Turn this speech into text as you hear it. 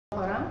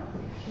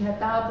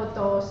Μετά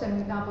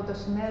από το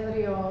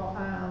συνέδριο,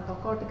 το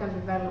cortical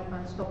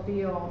development, στο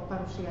οποίο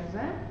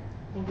παρουσίαζε,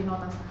 που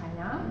γινόταν στα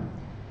Χανιά.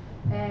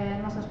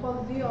 Να σας πω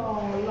δύο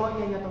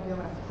λόγια για το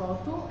βιογραφικό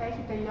του.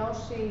 Έχει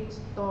τελειώσει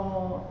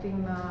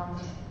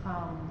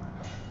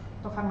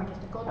το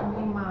φαρμακευτικό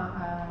τμήμα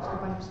στο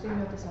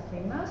Πανεπιστήμιο της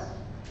Αθήνας.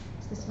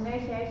 Στη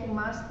συνέχεια έχει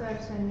Master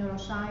σε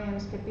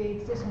Neuroscience και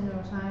PhD σε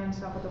Neuroscience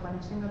από το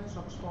Πανεπιστήμιο της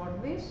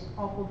Οξφόρδης,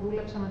 όπου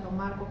δούλεψε με τον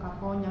Μάρκο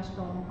Καπόνια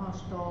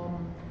στο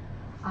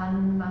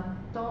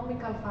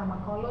Anatomical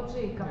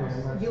Pharmacology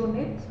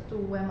Unit του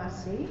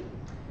MRC.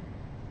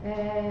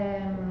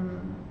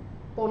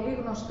 Πολύ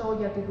γνωστό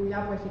για τη δουλειά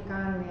που έχει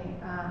κάνει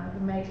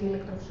με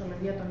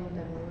ηλεκτροφυσιολογία των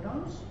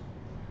interneurons.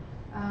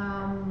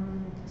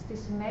 Στη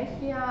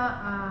συνέχεια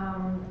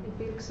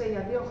υπήρξε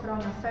για 2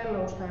 χρόνια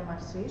fellow στο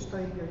MRC, στο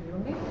ίδιο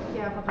unit,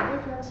 και από το 2007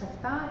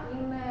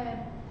 είναι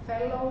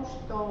fellow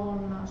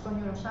στο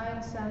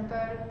Neuroscience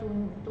Center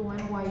του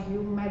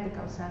NYU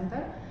Medical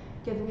Center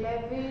και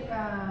δουλεύει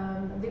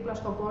δίπλα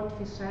στο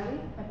cortical,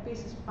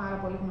 επίσης πάρα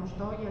πολύ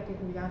γνωστό για τη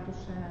δουλειά του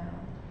σε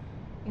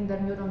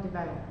interneuron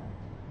development.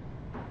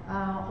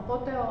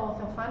 Οπότε ο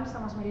Θεοφάνης θα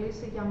μας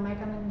μιλήσει για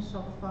mechanisms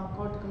of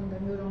cortical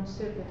interneuron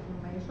circuit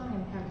formation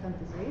in health and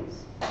disease.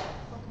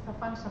 Οπότε ο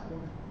Θεοφάνης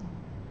ακούμε.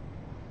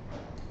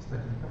 Στα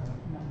αγγλικά.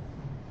 Ναι.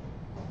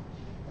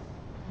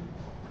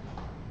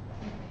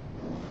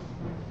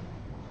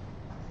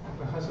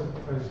 Καταρχάς, θα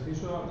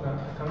ευχαριστήσω να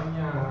κάνω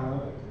μια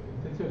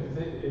τέτοια,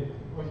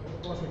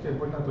 όσο και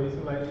μπορεί να το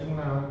ήθελα,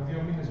 ήμουνα 2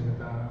 μήνες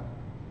μετά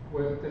που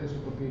τέλειωσε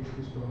το PhD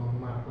στο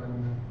Μάρκο,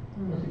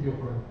 όχι 2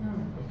 χρόνια.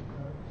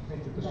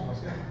 Έχει το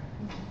σημασία.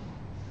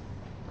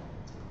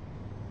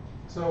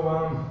 So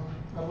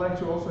I'd like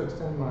to also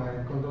extend my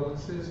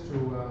condolences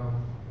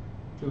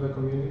to the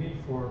community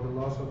for the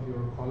loss of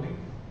your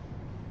colleague.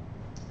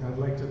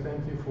 I'd like to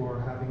thank you for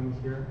having me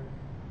here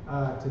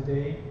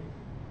today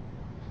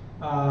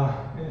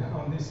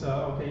on this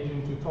occasion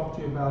to talk to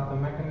you about the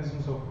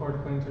mechanisms of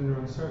cortical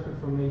interneuron circuit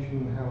formation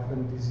in health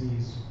and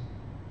disease.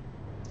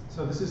 So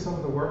this is some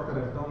of the work that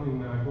I've done in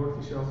Gord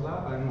Fischel's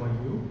lab at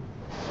NYU.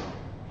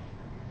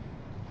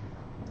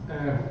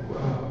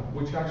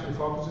 Which actually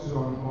focuses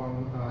on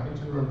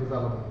interneuron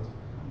development,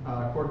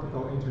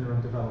 cortical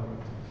interneuron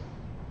development.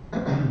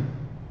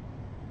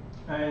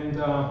 And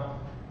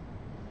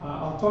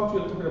I'll talk to you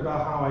a little bit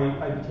about how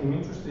I became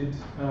interested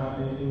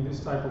in this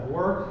type of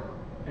work,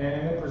 and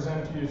then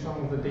present to you some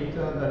of the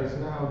data that is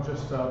now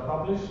just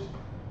published,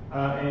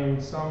 and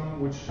some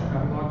which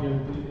have not yet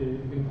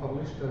been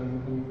published, and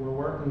we're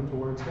working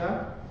towards that.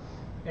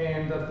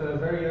 And at the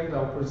very end,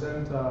 I'll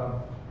present,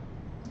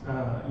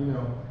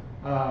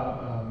 a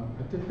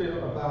tidbit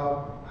about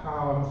how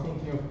I'm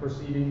thinking of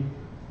proceeding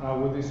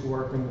with this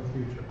work in the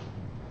future.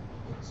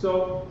 So,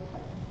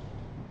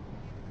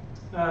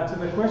 to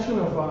the question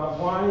of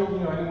why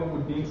anyone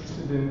would be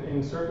interested in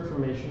circuit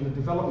formation, the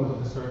development of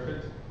the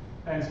circuit,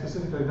 and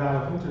specifically that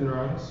of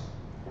interneurons,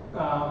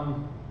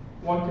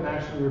 one can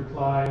actually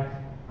reply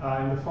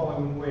in the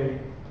following way.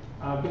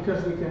 Because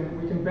we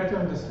can better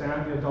understand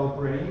the adult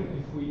brain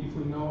if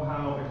we know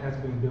how it has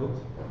been built.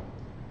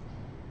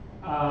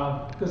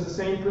 Because the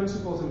same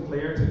principles and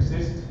players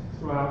exist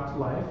throughout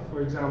life, for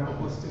example,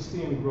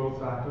 plasticity and growth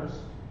factors.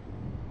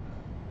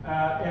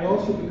 And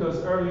also because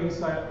early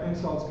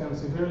insults can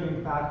severely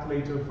impact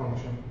later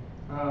function.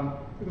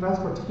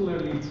 That's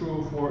particularly true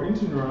for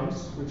interneurons,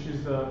 which is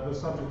the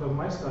subject of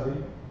my study,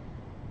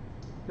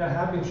 that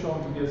have been shown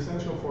to be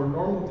essential for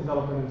normal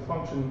development and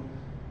function,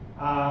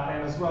 and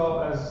as well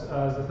as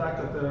the fact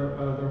that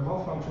their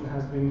malfunction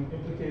has been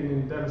implicated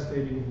in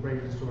devastating brain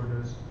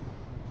disorders.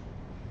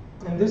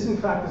 And this, in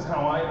fact, is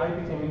how I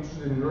became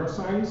interested in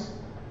neuroscience,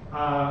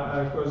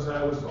 because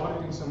I was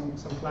auditing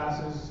some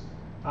classes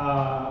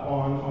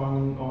on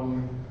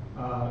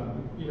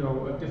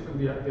different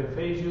the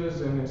aphasias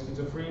and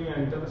schizophrenia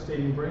and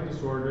devastating brain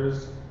disorders.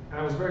 And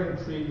I was very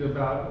intrigued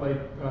about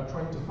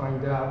trying to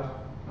find out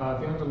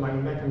the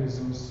underlying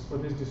mechanisms for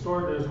these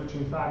disorders, which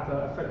in fact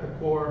affect the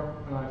core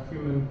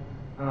human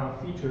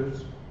features,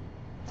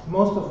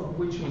 most of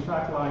which in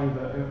fact lie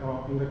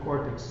in the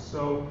cortex.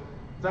 So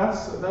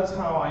that's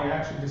how I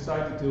actually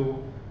decided to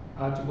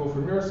go for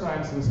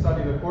neuroscience and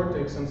study the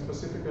cortex, and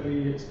specifically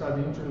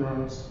study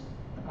interneurons,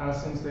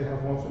 since they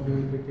have also been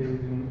implicated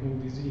in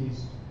disease.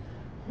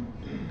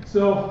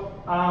 So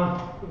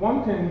one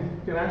can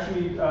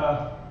actually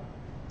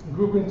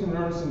group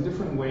interneurons in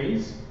different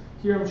ways.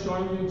 Here I'm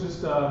showing you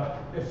just a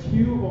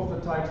few of the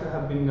types that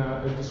have been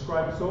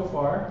described so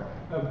far,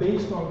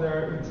 based on their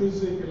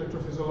intrinsic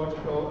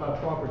electrophysiological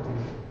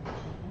properties.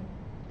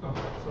 Oh,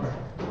 sorry.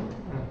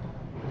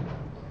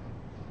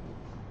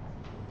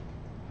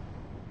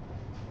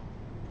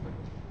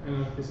 I don't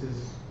know if this is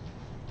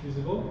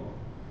visible,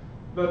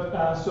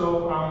 but so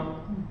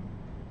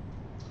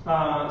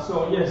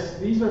yes,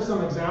 these are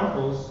some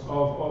examples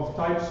of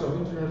types of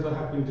interneurons that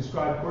have been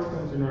described, cortical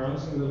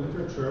interneurons, in the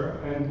literature,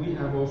 and we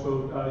have also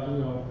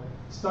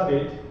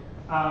studied.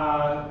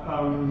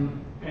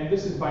 And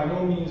this is by no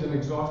means an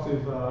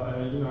exhaustive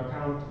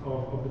account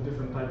of the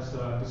different types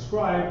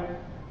described.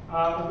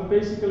 But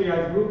basically,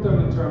 I grouped them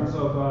in terms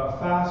of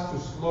fast to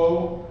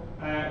slow,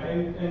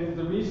 and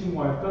the reason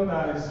why I've done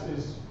that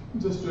is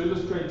just to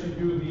illustrate to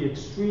you the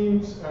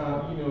extremes,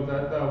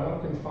 that one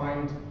can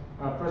find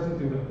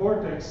present in the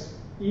cortex,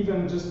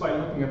 even just by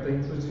looking at the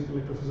intrinsic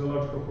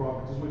electrophysiological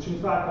properties, which in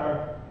fact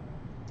are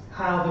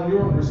how the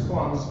neuron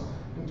responds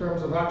in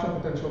terms of action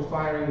potential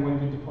firing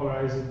when you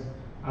depolarize it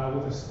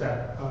with a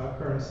step,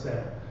 current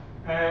step.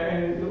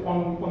 And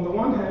on the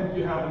one hand,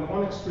 you have, on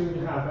one extreme,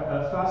 you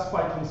have fast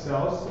spiking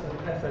cells,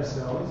 FS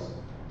cells,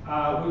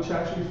 which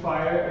actually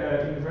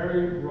fire in a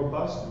very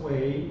robust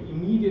way,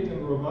 immediate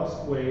and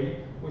robust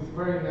way, with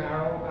very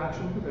narrow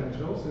action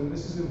potentials. And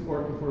this is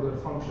important for their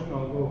function.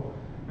 I'll go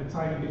a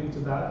tiny bit into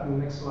that in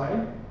the next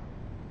slide.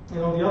 And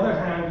on the other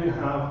hand, you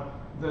have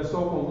the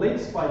so-called late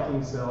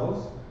spiking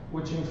cells,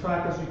 which in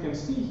fact, as you can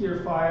see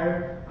here,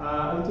 fire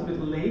a little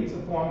bit late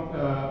upon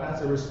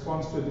as a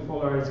response to a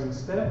depolarizing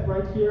step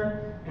right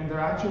here, and their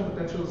action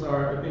potentials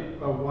are a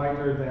bit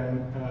wider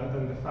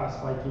than the fast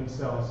spiking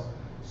cells.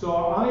 So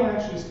I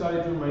actually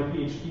studied during my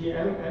PhD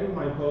and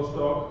my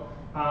postdoc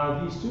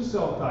these two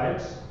cell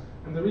types,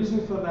 and the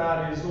reason for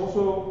that is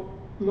also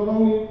not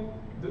only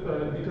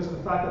because of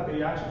the fact that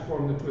they actually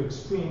form the two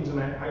extremes, and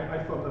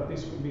I thought that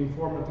this would be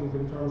informative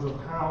in terms of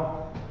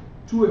how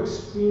two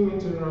extreme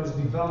interneurons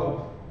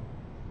develop,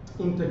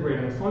 integrate,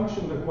 and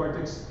function the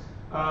cortex,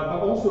 but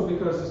also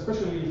because,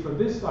 especially for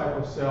this type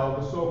of cell,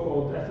 the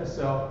so-called FS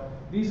cell,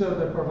 these are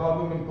the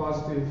parvalbumin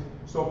positive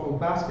so-called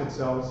basket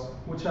cells,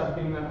 which have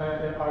been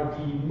are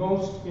the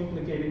most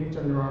implicated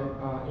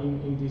interneuron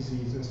in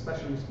disease,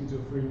 especially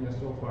schizophrenia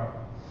so far.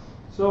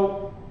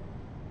 So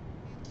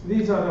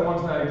these are the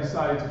ones that I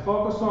decided to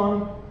focus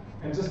on,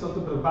 and just a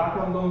little bit of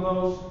background on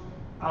those.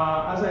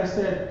 As I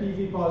said,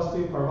 PV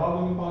positive,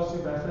 parvalbumin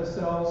positive FS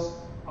cells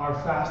are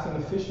fast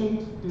and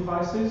efficient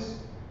devices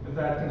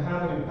that can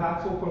have an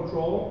impactful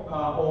control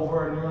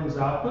over a neuron's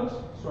output.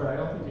 Sorry, I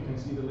don't think you can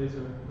see the laser,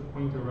 the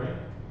pointer, right?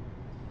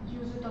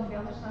 Use it on the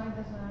other side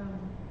as a...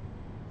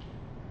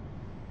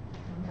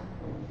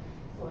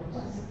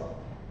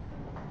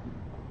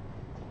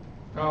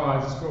 Oh,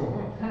 I just go.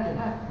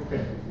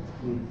 Okay.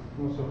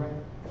 Also, right?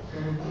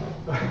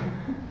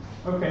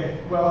 Okay,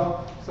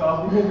 well, so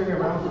I'll be moving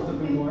around a little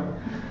bit more.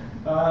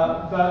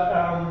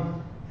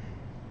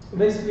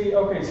 Basically,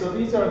 okay, so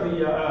these are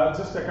the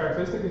just a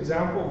characteristic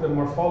example of the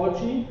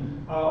morphology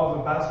of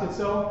a basket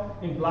cell.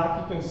 In black,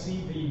 you can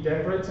see the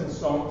dendrites and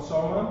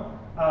soma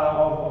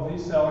of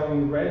this cell, and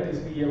in red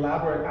is the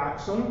elaborate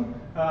axon,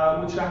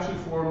 which actually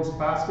forms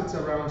baskets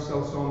around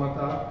cell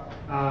somata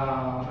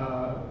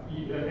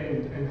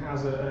and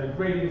has a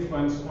great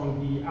influence on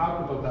the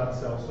output of that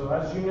cell. So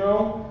as you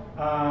know,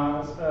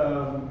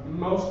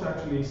 most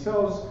actually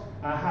cells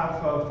have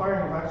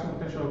firing of action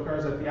potential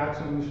occurs at the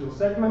axon initial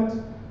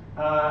segment,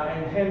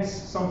 and hence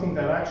something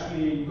that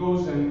actually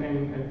goes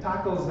and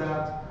tackles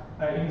that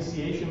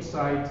initiation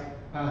site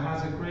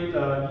has a great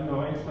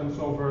influence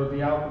over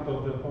the output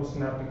of the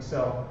postsynaptic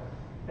cell.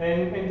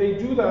 And they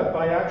do that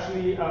by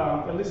actually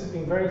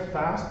eliciting very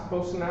fast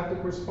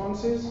postsynaptic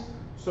responses.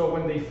 So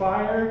when they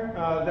fire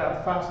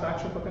that fast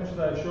action potential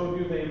that I showed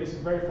you, they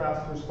elicit very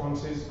fast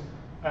responses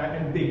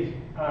and big.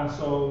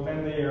 So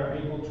then they are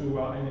able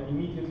to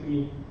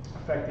immediately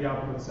affect the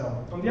output of the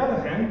cell. On the other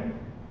hand,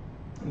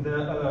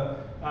 the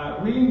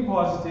reading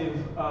positive,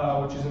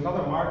 which is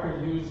another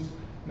marker used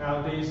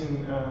nowadays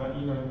in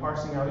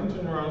parsing out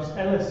interneurons,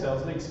 LS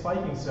cells, late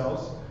spiking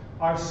cells,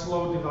 are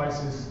slow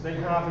devices. They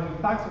have an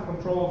impactful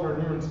control over a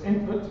neuron's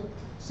input,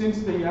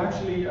 since they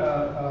actually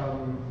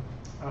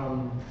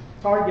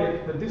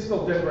target the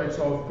distal dendrites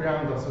of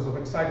pyramidal cells, of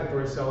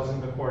excitatory cells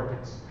in the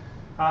cortex.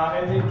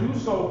 And they do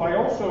so by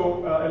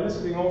also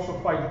eliciting also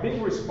quite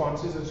big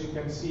responses, as you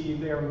can see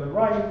there on the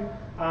right,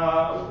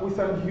 with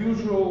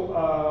unusual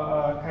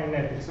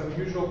kinetics,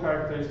 unusual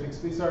characteristics.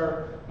 These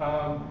are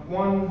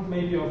one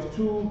maybe of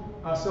two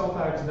cell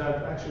types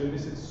that actually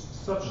elicit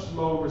such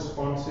slow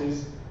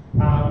responses,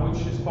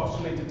 which is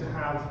postulated to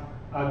have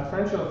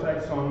differential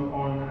effects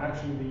on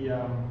actually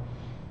the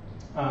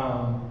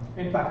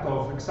impact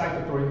of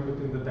excitatory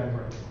input in the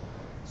dendrite.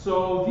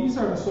 So these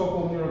are the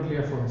so-called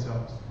neurogliaform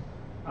cells.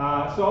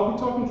 So I'll be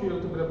talking to you a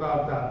little bit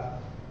about that.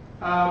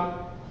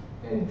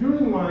 And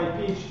during my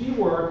PhD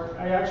work,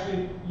 I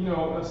actually,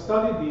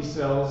 studied these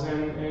cells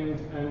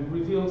and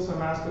revealed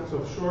some aspects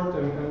of short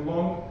and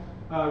long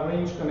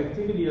range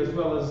connectivity, as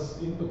well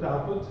as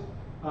input-output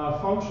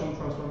function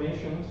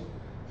transformations.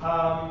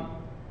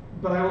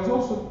 But I was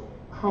also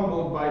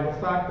humbled by the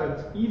fact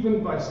that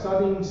even by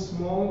studying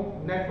small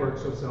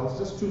networks of cells,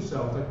 just two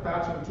cells, like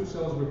patching two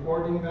cells,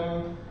 recording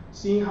them,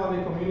 seeing how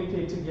they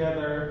communicate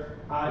together,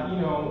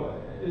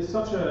 is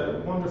such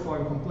a wonderful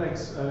and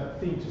complex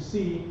thing to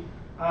see.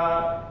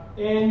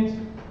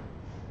 And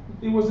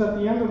it was at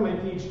the end of my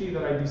PhD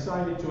that I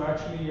decided to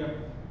actually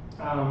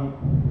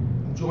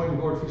join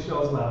Gord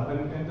Fischel's lab.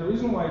 And the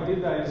reason why I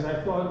did that is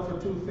I thought for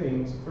two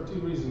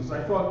reasons.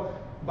 I thought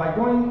by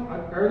going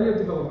at earlier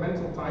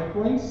developmental time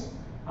points,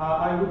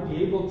 I would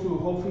be able to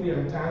hopefully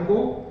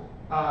untangle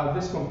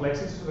this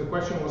complexity. So the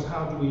question was,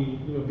 how do we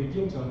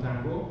begin to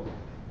untangle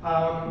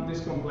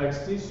this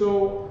complexity?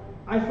 So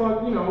I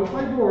thought, if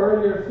I go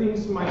earlier,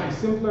 things might be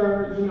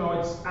simpler.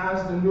 It's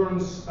as the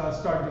neurons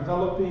start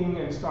developing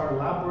and start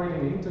elaborating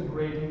and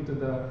integrating into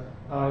the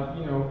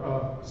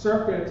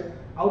circuit,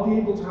 I'll be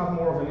able to have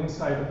more of an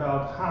insight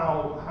about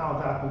how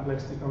that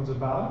complexity comes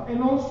about.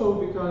 And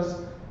also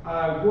because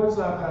Gord's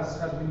lab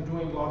has been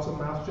doing lots of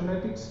mass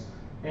genetics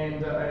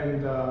and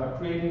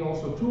creating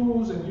also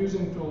tools and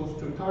using tools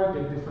to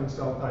target different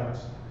cell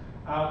types,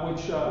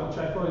 which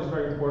I thought is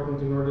very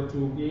important in order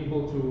to be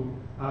able to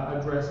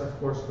address, of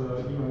course, the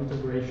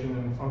integration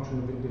and function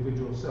of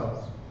individual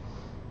cells.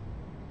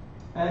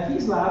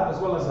 His lab,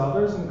 as well as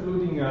others,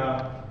 including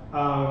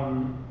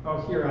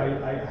here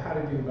I had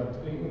it in, but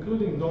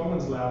including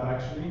Dolman's lab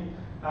actually,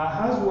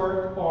 has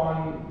worked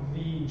on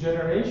the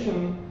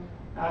generation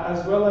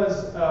as well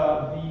as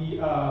the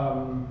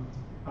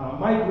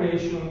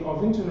migration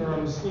of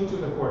interneurons into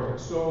the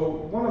cortex.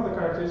 So one of the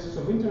characteristics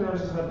of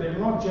interneurons is that they're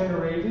not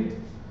generated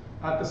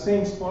at the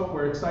same spot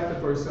where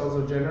excitatory cells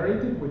are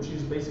generated, which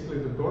is basically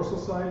the dorsal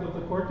side of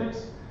the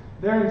cortex.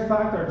 They, in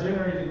fact, are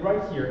generated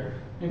right here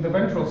in the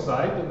ventral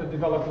side of the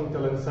developing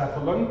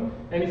telencephalon.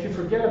 And if you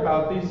forget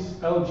about these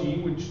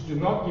LG, which do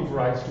not give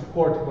rise to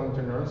cortical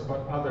interneurons,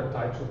 but other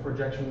types of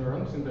projection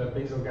neurons in the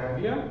basal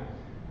ganglia,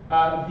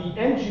 the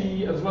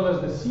NG, as well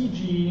as the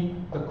CG,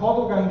 the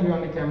caudal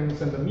ganglionic eminence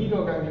and the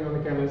medial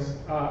ganglionic eminence,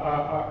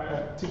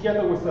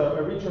 together with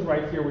a region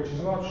right here, which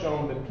is not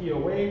shown, the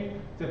POA,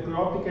 the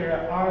preoptic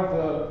area, are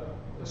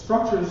the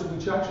structures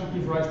which actually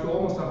give rise to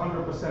almost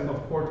 100%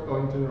 of cortical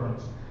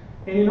interneurons.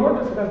 And in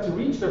order for them to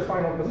reach their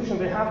final position,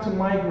 they have to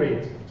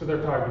migrate to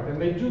their target.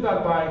 And they do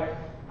that by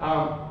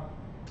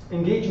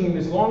engaging in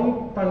this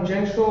long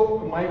tangential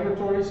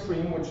migratory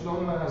stream, which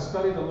Donna has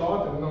studied a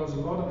lot and knows a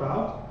lot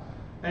about.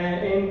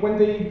 And when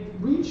they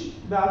reach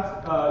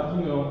that,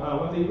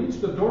 when they reach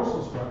the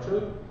dorsal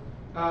structure,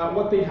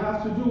 what they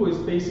have to do is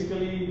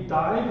basically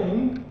dive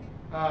in,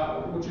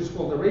 which is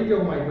called the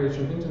radial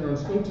migration of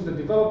interneurons, into the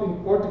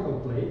developing cortical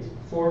plate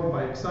formed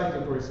by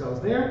excitatory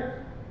cells there.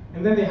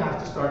 And then they have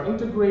to start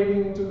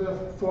integrating into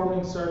the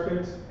forming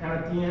circuit, and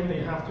at the end they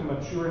have to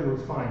mature and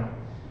refine.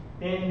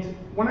 And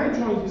when I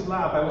joined his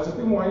lab, I was a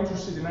bit more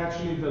interested in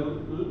actually the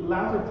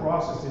latter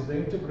processes, the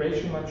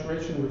integration,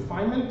 maturation,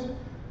 refinement,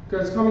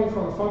 because coming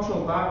from a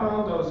functional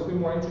background, I was a bit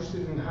more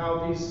interested in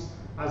how these,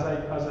 as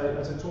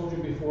I told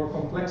you before,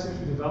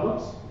 complexity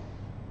develops.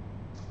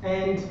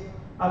 And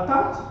at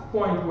that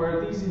point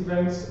where these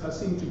events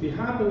seem to be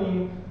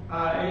happening,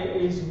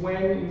 is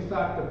when, in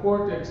fact, the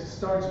cortex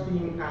starts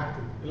being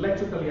active,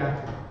 electrically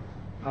active,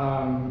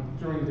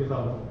 during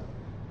development.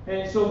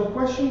 And so the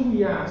question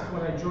we asked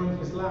when I joined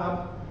his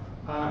lab,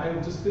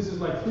 and just this is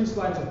like 3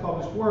 slides of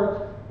published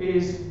work,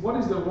 is what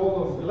is the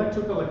role of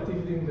electrical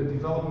activity in the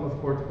development of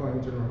cortical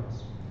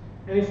interneurons?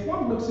 And if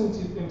one looks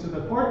into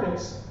the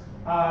cortex,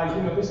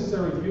 this is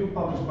a review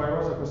published by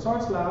Rosa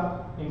Cossard's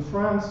lab in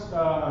France,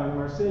 in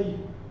Marseille,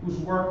 who's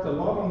worked a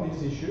lot on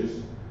these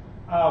issues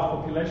of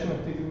population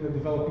activity in the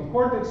developing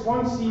cortex.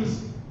 One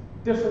sees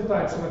different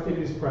types of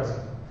activities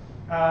present.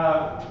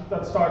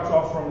 That starts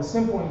off from a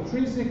simple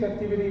intrinsic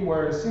activity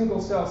where a single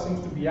cell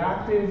seems to be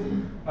active,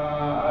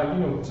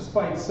 just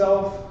by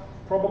itself,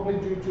 probably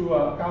due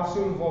to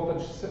calcium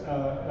voltage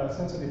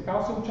sensitive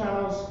calcium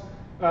channels,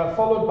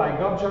 followed by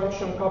gut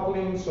junction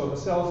coupling, so the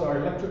cells are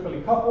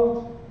electrically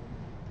coupled,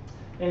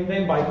 and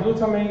then by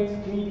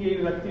glutamate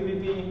mediated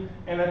activity,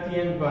 and at the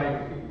end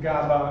by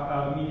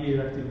GABA mediated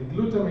activity.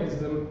 Glutamate is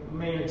the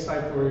main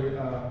excitatory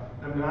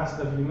amino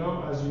acid, as you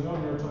know,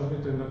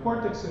 neurotransmitter in the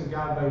cortex, and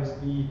GABA is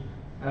the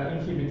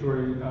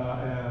inhibitory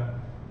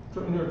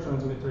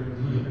neurotransmitter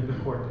in the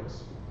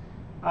cortex.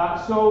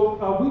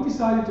 So we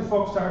decided to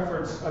focus our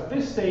efforts at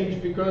this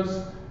stage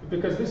because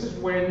this is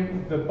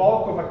when the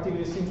bulk of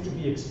activity seems to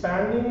be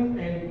expanding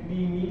and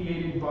being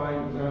mediated by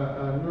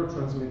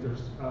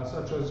neurotransmitters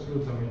such as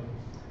glutamate.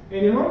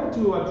 And in order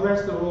to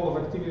address the role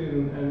of activity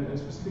and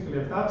specifically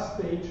at that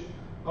stage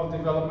of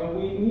development,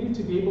 we needed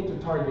to be able to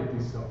target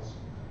these cells.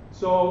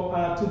 So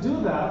to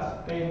do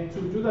that, and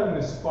to do that in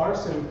a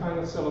sparse and kind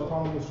of cell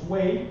autonomous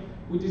way,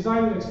 we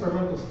designed an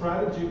experimental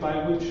strategy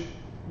by which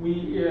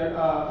we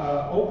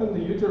opened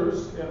the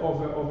uterus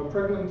of a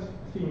pregnant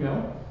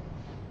female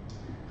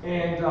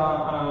and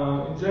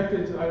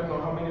injected, I don't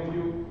know how many of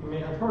you may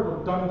have heard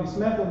or done this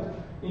method,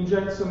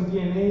 inject some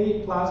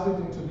DNA plasmid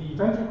into the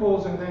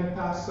ventricles and then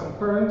pass some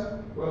current,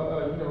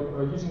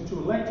 using 2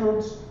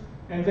 electrodes,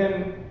 and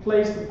then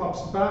place the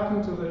pups back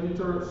into the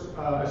uterus,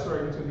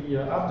 into the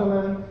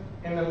abdomen,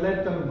 and then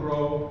let them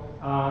grow.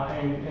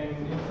 And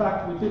in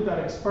fact, we did that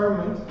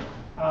experiment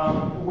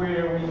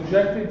where we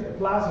injected a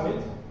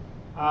plasmid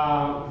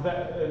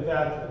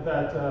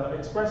that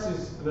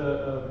expresses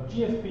the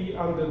GFP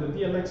under the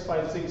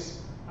DLX56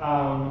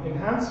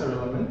 enhancer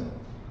element.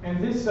 And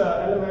this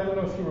element, I don't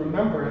know if you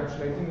remember,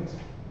 actually, I didn't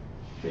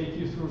take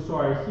you through,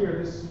 sorry, here,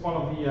 this is one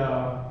of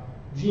the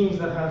genes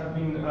that has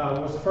been,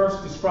 was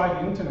first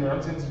described in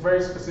interneurons. It's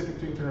very specific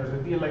to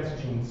interneurons, the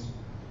DLX genes.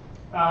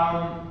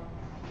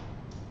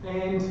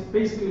 And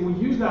basically we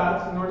use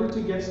that in order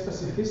to get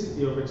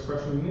specificity of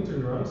expression in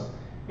interneurons,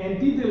 and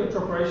did the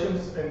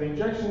electrophorations and the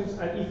injections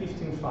at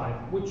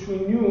E15.5, which we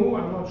knew,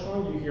 I'm not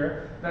showing you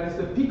here, that is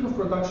the peak of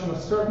production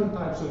of certain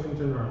types of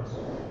interneurons,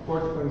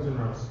 cortical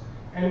interneurons.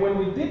 And when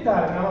we did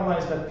that and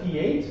analyzed that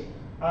P8,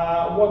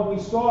 what we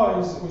saw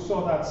is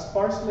that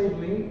sparse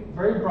labeling,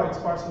 very bright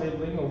sparse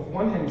labeling of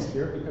one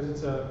hemisphere, because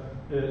it's a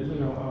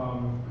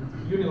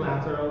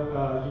unilateral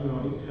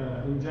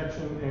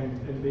injection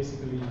and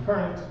basically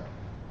current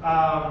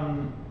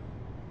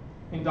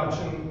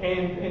induction,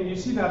 and you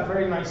see that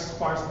very nice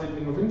sparse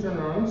labeling of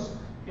interneurons.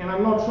 And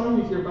I'm not showing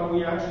you here, but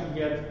we actually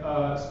get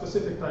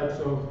specific types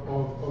of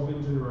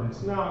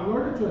interneurons. Now, in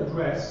order to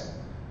address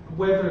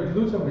whether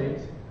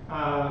glutamate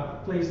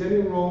plays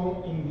any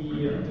role in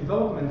the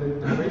development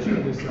and integration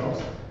of these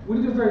cells, we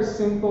did a very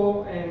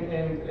simple and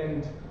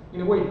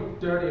in a way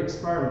dirty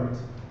experiment,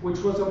 which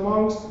was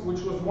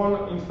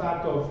one, in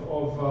fact,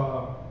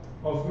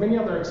 of many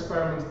other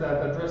experiments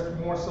that addressed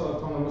more cell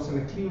autonomous in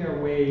a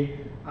cleaner way,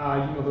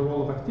 the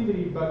role of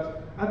activity.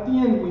 But at the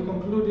end, we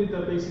concluded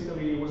that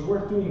basically it was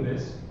worth doing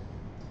this,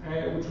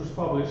 which was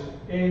published.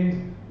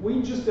 And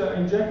we just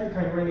injected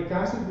chimeric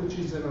acid, which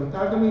is an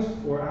antagonist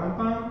for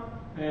AMPA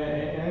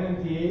and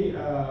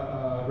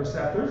NMDA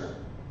receptors,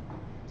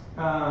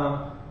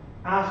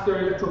 after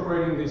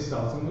electroporating these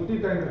cells. And we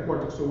did that in the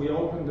cortex. So we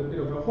opened a bit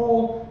of a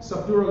hole,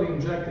 subdurally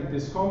injected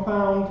this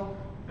compound,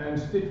 and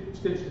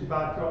stitched it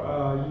back,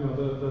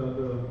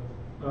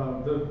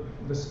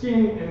 the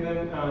skin, and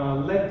then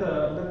let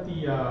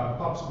the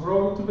pups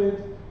grow a little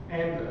bit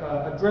and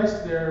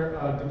address their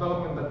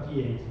development at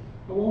P8.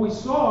 But what we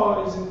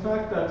saw is, in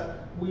fact,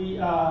 that we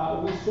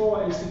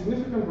saw a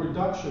significant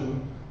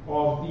reduction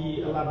of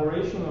the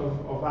elaboration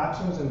of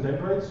axons and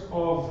dendrites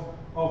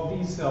of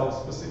these cells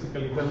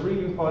specifically, the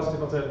really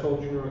positive, as I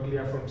told you,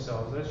 neurogliaform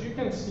cells. As you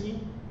can see,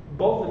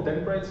 both the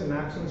dendrites and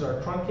axons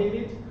are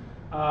truncated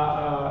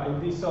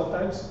in these cell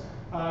types.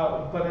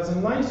 But as a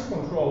nice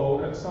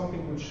control, and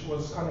something which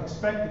was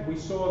unexpected, we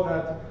saw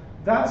that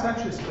that's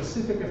actually a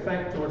specific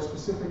effect towards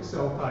specific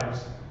cell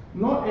types.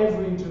 Not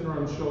every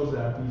interneuron shows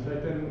that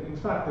defect, and in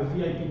fact, the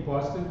VIP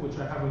positive, which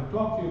I haven't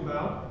talked to you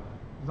about,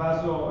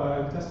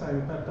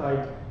 vasointestinal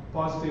peptide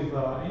positive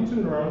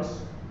interneurons,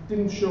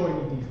 didn't show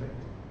any defect.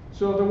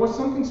 So there was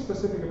something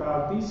specific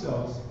about these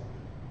cells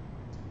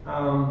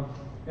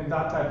and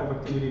that type of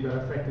activity that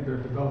affected their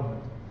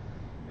development.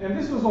 And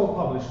this was all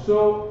published.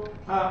 So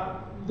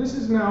this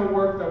is now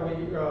work that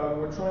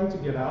we're trying to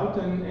get out,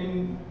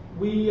 and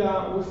we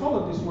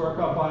followed this work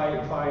up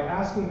by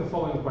asking the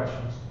following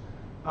questions.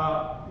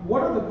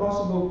 What are the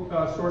possible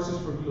sources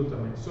for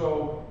glutamate?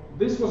 So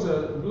this was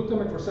a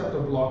glutamate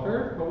receptor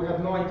blocker, but we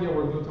have no idea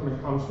where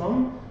glutamate comes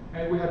from,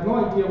 and we have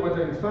no idea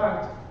whether, in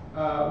fact,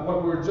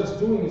 what we're just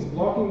doing is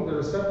blocking the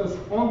receptors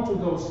onto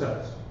those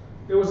cells.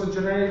 It was a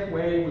generic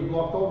way. We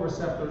blocked all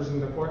receptors in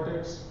the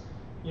cortex.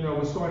 We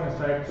saw an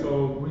effect,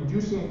 so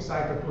reducing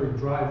excitatory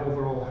drive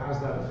overall has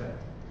that effect.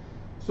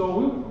 So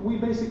we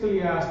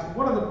basically asked,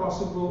 what are the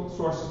possible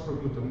sources for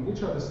glutamate?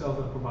 Which are the cells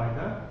that provide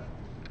that?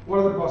 What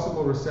are the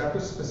possible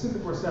receptors,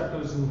 specific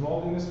receptors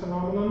involved in this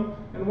phenomenon?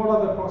 And what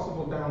are the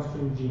possible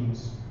downstream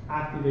genes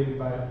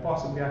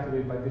possibly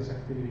activated by this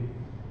activity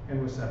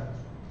and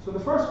receptors? So the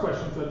first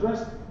question, to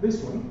address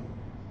this one,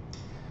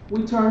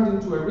 we turned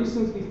into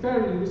a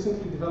fairly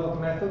recently developed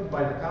method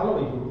by the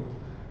Callaway group,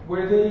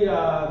 where they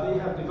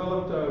have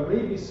developed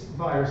rabies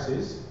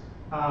viruses,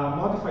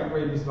 modified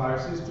rabies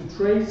viruses, to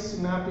trace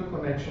synaptic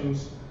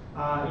connections in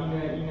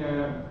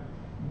a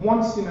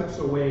one synapse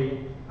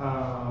away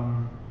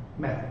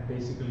method,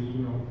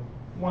 basically,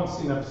 one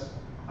synapse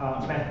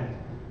method,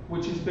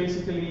 which is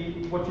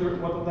basically what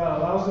that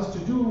allows us to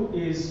do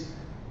is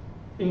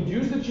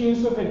induce the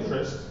genes of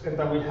interest, and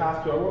that we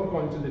have to, I won't go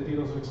into the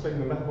details of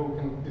explaining the method, but we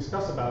can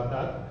discuss about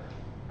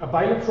that,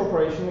 by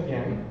electroporation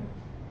again,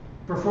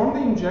 perform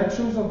the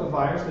injections of the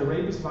virus, the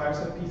rabies virus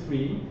at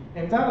P3,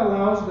 and that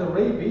allows the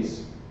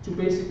rabies to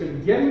basically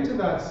get into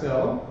that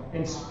cell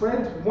and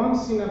spread one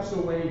synapse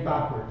away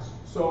backwards.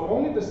 So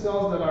only the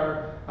cells that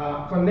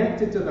are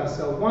connected to that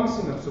cell one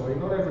synapse away,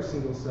 not every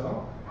single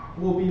cell,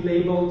 will be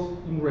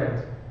labeled in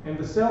red. And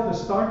the so-called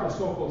starter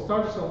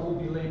cell, will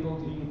be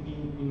labeled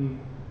in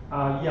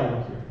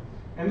yellow here.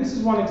 And this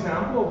is one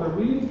example of a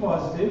really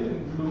positive,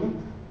 in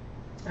blue,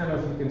 I don't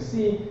know if you can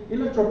see,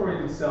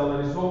 electroporated cell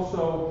that is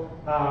also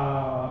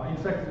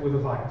infected with a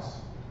virus.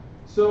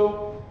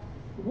 So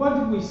what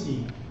did we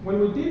see? When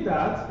we did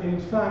that, in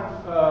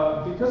fact,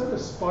 because of the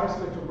sparse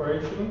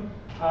electroporation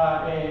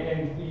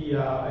and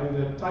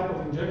the type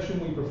of injection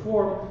we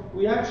perform,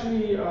 we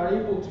actually are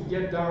able to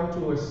get down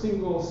to a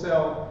single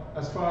cell,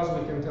 as far as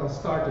we can tell,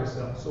 starter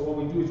cell. So what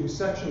we do is we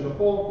section the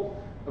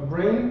whole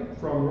brain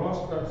from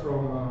rostra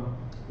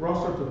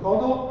to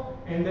caudal,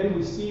 and then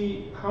we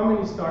see how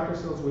many starter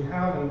cells we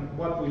have and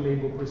what we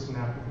label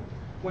presynaptically.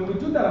 When we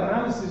do that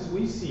analysis,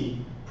 we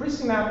see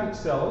presynaptic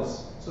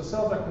cells, so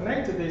cells that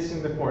connect to this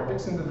in the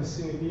cortex, in the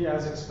vicinity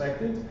as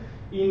expected,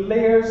 in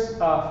layers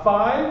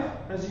 5,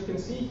 as you can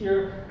see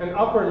here, and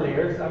upper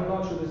layers. I'm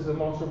not sure this is the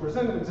most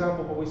representative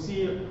example, but we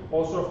see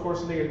also, of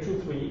course, layer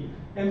 2, 3.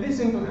 And this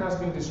input has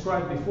been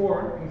described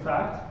before, in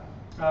fact,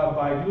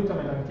 by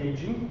glutamate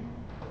uncaging,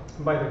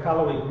 by the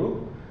Callaway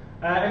group.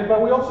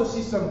 But we also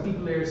see some deep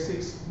layer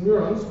 6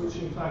 neurons, which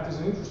in fact is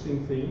an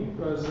interesting thing,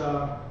 because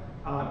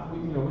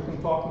we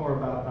can talk more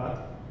about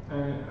that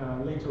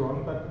later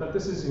on, but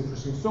this is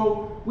interesting.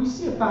 So we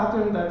see a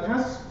pattern that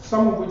has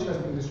some of which has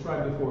been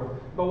described before,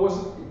 but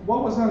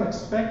what was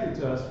unexpected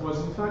to us was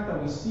in fact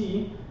that we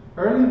see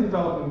early in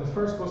development, the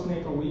first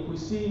postnatal week, we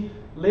see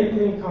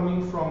labeling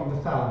coming from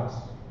the thalamus.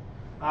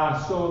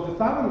 So the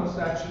thalamus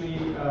actually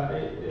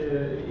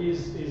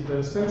is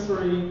the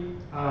sensory,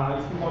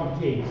 if you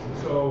want, gate.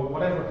 So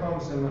whatever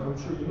comes, and I'm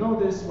sure you know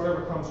this,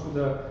 whatever comes to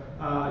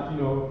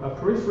the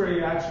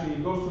periphery actually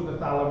goes to the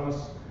thalamus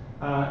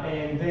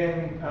and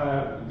then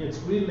gets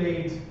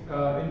relayed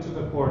into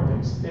the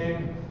cortex.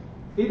 And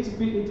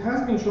it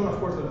has been shown, of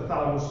course, that the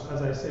thalamus,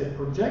 as I said,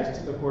 projects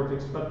to the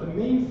cortex, but the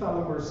main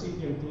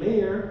thalamorecipient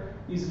layer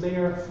is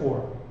layer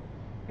 4.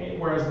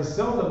 Whereas the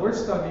cells that we're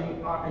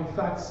studying are in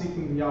fact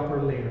seeking the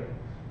upper layer.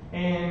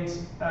 And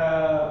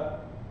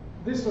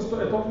this was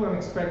a totally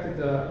unexpected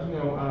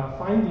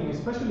finding,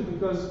 especially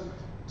because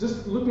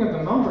just looking at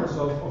the numbers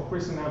of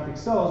presynaptic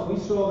cells, we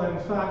saw that in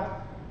fact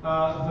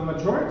the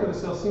majority of the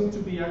cells seem to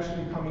be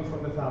actually coming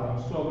from the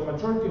thalamus. So the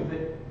majority of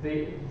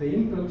the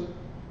input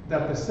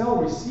that the cell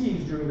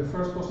receives during the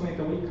first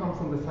postnatal week come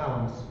from the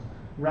thalamus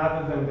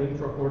rather than the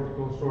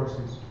intracortical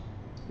sources,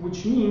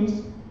 which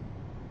means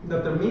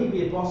that there may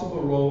be a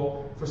possible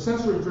role for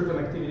sensory-driven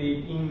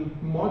activity in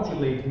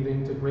modulating the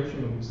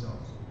integration of these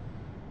cells,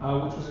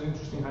 which was an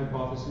interesting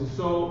hypothesis.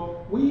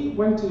 So we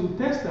went to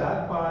test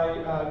that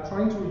by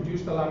trying to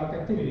reduce thalamic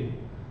activity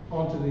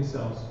onto these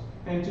cells.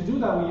 And to do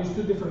that, we used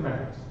two different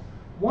methods.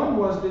 One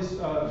was this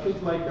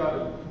bit like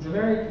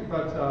generic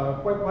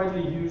but quite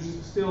widely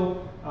used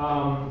still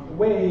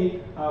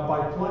way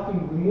by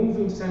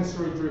removing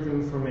sensory-driven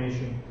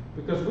information.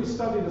 Because we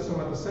studied the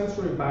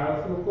somatosensory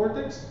biofilm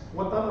cortex,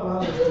 what that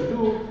allows us to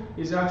do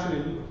is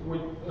actually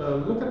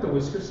look at the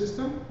whisker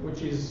system,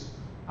 which is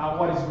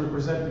what is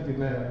represented in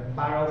the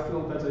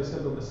biofilm, as I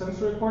said, of the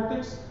sensory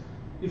cortex.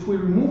 If we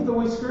remove the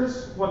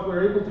whiskers, what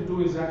we're able to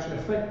do is actually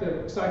affect the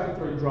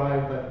excitatory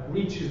drive that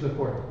reaches the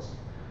cortex.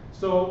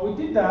 So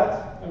we did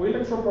that, and we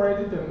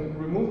electroporated and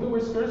removed the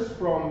whiskers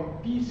from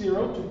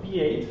P0 to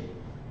P8,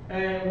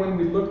 and when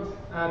we looked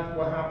at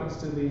what happens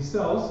to these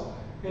cells.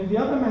 And the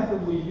other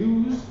method we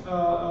use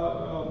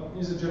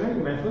is a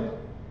genetic method.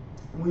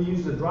 We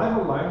use the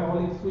driver line,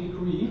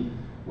 OLIG3-CRE,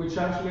 which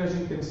actually, as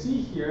you can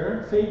see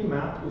here, fate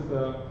mapped with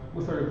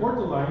a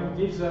reporter line,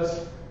 gives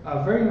us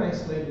a very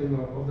nice labeling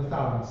of the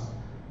thalamus.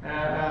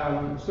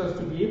 So as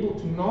to be able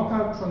to knock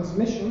out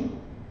transmission,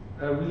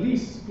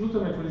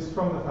 glutamate release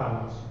from the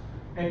thalamus.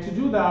 And to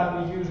do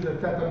that, we use the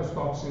tetanus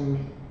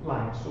toxin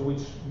line, so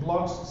which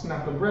blocks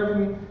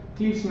synaptobrevin,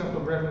 cleaves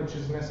synaptobrevin, which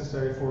is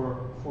necessary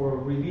for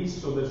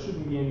release, so there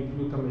shouldn't be any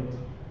glutamate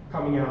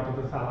coming out of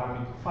the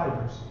thalamic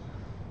fibers.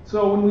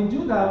 So when we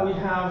do that,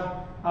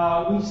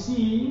 we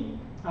see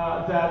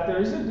that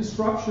there is a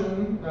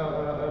disruption,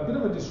 a bit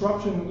of a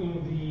disruption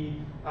in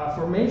the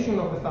formation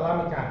of the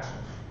thalamic action,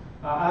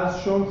 as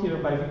shown here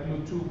by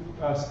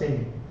VGLU2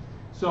 staining.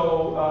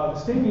 So the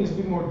staining is a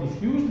bit more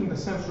diffused in the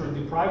sensory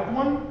deprived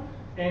one,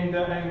 and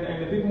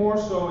a bit more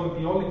so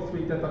in the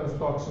OLIG3 tetanus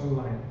toxin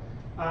line.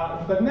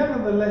 But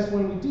nevertheless,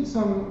 when we did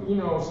some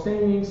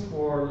stainings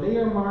for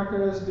layer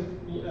markers,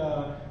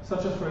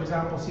 such as, for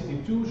example,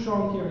 CT2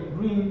 shown here in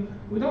green,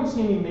 we don't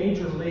see any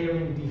major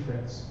layering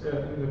defects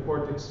in the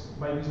cortex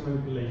by these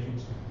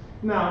manipulations.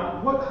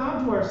 Now, how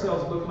do our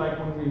cells look like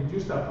when we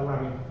reduce that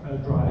thalamic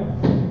drive?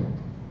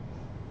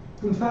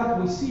 In fact,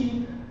 we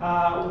see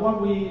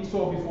what we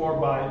saw before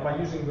by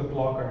using the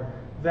blocker,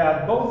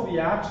 that both the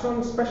axon,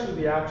 especially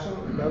the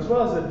axon, as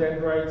well as the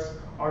dendrites,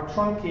 are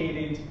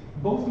truncated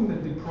both in the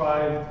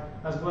deprived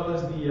as well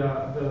as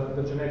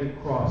the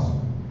genetic cross,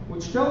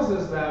 which tells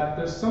us that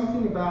there's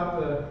something about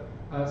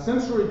the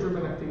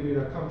sensory-driven activity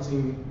that comes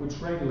in which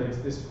regulates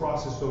this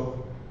process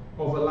of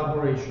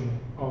elaboration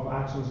of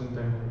axons and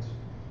dendrites.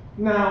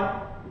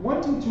 Now,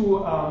 wanting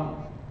to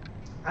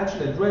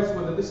actually address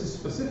whether this is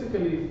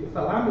specifically a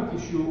thalamic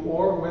issue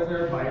or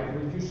whether by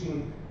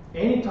reducing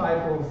any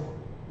type of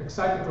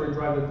excitatory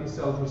drive that these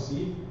cells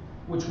receive,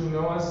 which we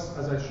know, as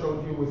I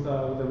showed you with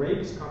the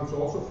rabies, comes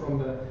also from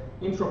the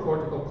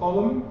intracortical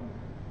column.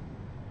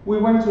 We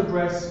went to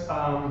address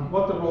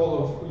what the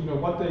role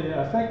of, what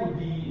the effect would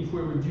be if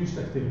we reduced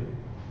activity.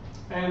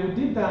 And we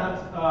did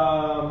that,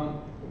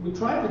 we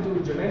tried to do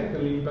it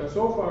genetically, but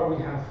so far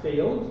we have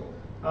failed.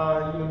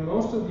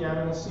 Most of the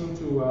animals seem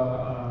to,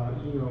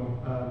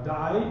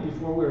 die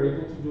before we were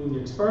able to do the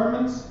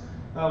experiments.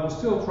 We're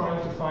still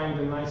trying to find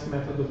a nice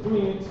method of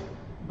doing it.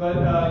 But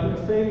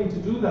failing to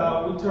do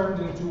that, we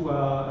turned into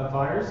a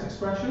virus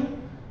expression.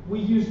 We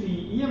use the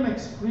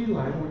EMX3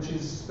 line, which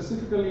is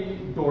specifically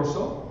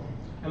dorsal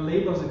and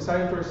labels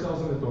excitatory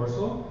cells in the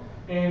dorsal.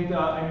 and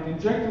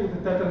injected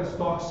with the tetanus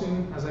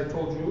toxin, as I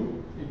told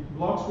you, it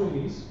blocks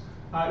release,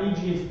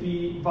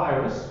 EGFP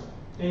virus,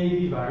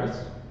 AAV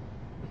virus,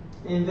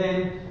 and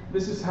then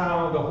this is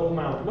how the whole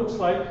mount looks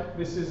like.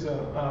 This is an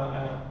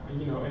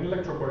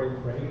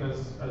electroporated brain,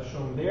 as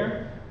shown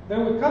there.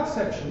 Then we cut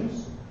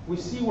sections. We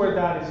see where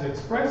that is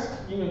expressed.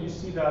 You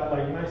see that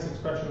like nice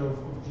expression of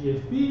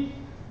GFP,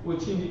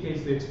 which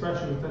indicates the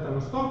expression of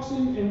tetanus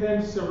toxin, and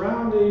then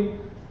surrounding,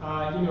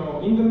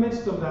 in the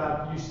midst of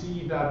that, you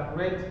see that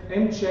red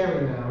and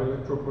cherry now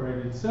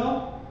electroporated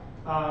cell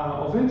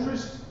of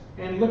interest,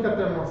 and look at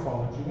their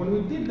morphology. When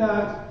we did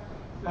that,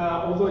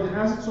 although it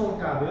has its own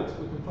caveats,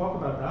 we can talk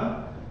about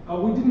that,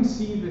 we didn't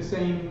see the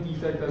same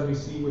defect as we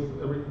see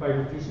by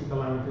reducing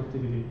thalamic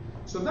activity.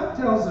 So that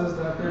tells us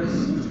that there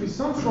seems to be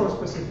some sort of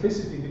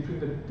specificity between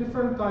the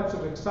different types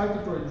of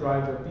excitatory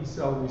drive that these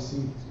cells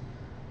receive,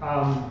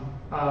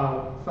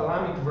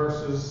 thalamic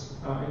versus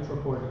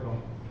intracortical.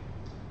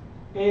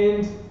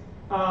 And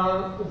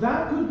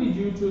that could be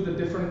due to the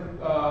different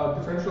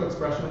differential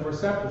expression of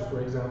receptors, for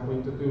example,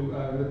 into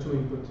the two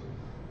input.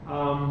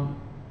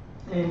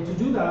 And to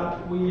do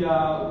that, we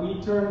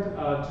turned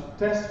to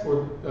test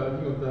for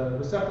the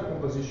receptor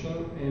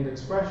composition and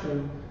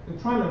expression and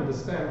trying to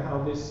understand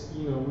how this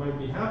might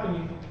be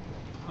happening.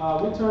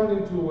 We turned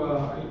into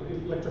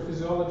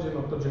electrophysiology and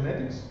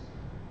optogenetics,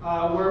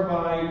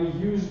 whereby we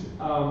used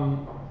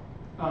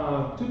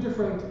two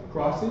different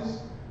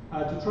crosses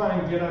to try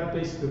and get at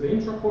basically the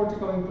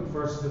intracortical input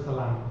versus the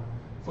thalamic.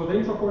 For the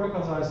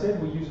intracortical, as I said,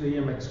 we use the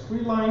EMX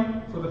Cree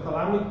line. For the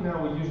thalamic, now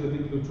we use the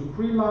DW2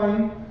 Cree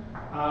line,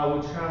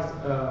 which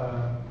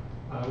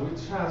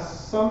has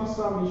some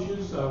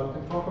issues. We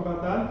can talk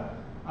about that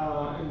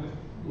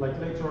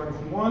later on if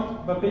you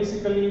want. But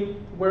basically,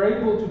 we're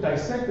able to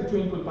dissect the two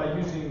input by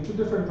using two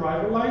different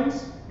driver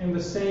lines in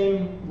the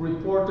same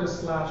reporter /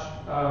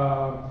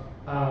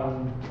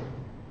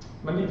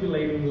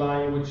 manipulating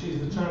line, which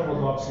is the channel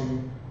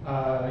rhodopsin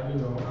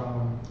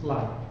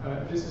line.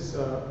 This is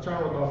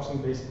channel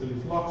rhodopsin basically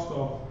floxed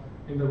off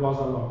in the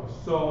ROSA locus.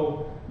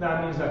 So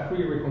that means that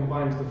Cree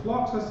recombines the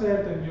flox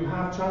asset, and you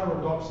have channel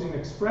rhodopsin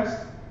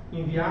expressed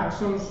in the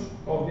axons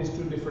of these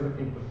two different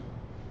inputs.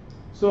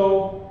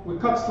 So we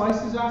cut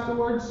slices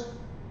afterwards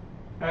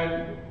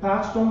and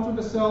patched onto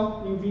the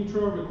cell in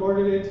vitro,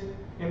 recorded it,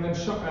 and then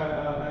shine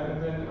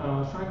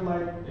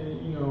light,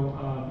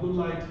 blue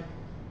light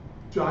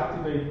to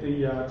activate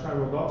the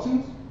channel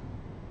rhodopsins,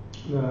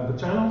 the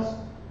channels.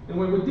 And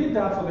when we did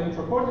that for the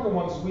intracortical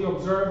ones, we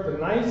observed a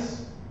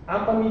nice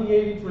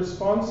AMPA-mediated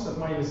response at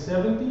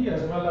 -70,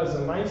 as well as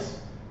a nice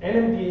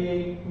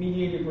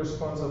NMDA-mediated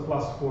response at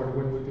 +40.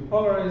 When we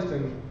depolarized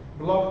and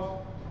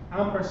blocked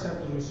AMPA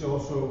receptors, we see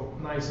also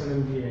nice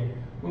NMDA.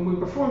 When we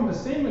perform the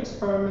same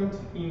experiment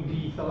in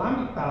the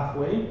thalamic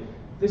pathway,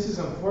 this is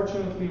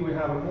unfortunately, we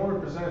have a more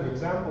representative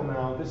example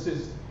now. This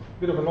is a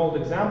bit of an old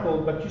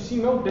example, but you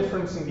see no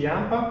difference in the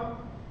AMPA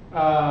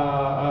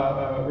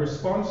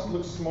response. It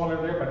looks smaller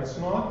there, but it's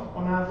not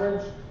on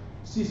average.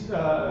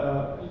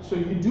 So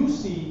you do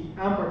see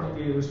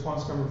AMPA-mediated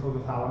response coming from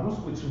the thalamus,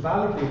 which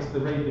validates the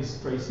rabies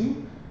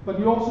tracing, but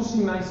you also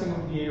see nice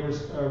NMDA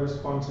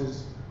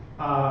responses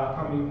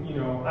coming,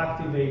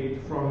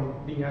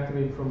 being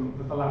activated from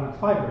the thalamic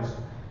fibers.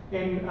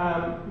 And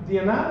the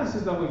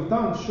analysis that we've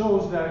done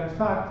shows that, in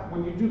fact,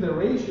 when you do the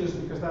ratios,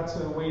 because that's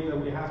a way that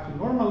we have to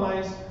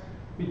normalize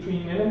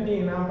between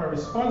NMDA and AMPA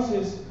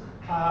responses,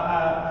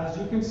 as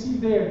you can see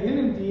there, the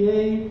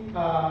NMDA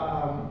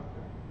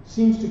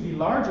seems to be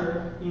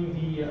larger in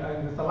the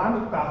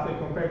thalamic pathway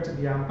compared to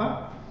the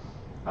AMPA,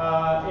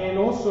 and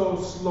also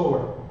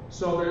slower.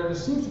 So there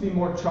seems to be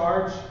more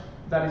charge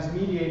that is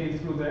mediated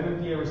through the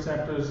NMDA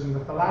receptors in the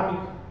thalamic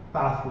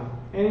pathway.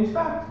 And in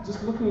fact,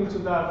 just looking into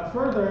that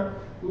further,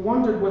 we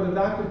wondered whether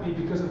that could be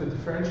because of the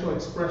differential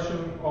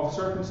expression of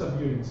certain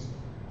subunits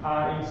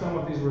in some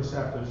of these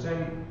receptors.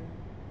 And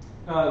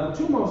the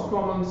two most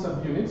common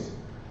subunits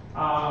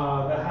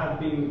that have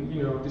been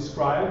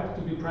described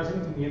to be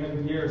present in the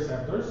NMDA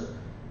receptors,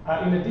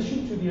 in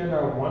addition to the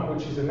NR1,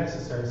 which is a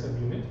necessary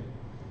subunit,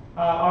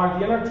 are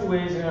the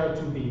NR2As and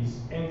NR2Bs.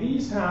 And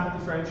these have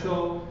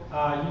differential,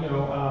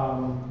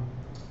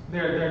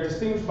 they're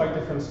distinguished by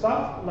different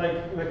stuff,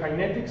 like the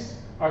kinetics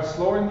are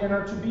slower in the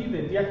NR2B,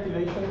 the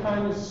deactivation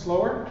time is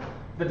slower,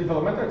 the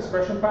developmental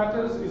expression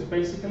patterns is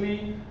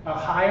basically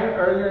higher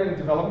earlier in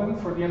development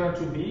for the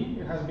NR2B,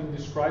 it has been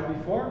described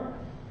before.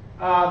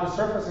 The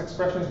surface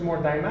expression is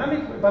more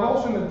dynamic, but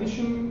also in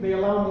addition, they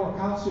allow more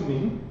calcium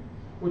in,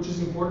 which is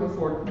important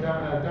for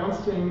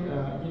downstream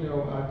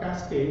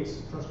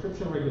cascades,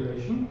 transcription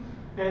regulation.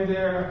 And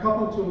they're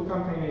coupled to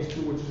campinase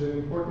 2, which is an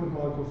important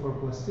molecule for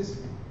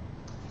plasticity.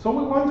 So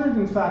we wondered,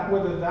 in fact,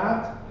 whether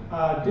that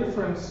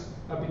difference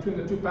between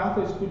the two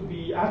pathways could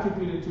be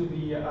attributed to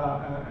the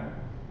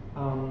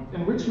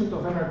enrichment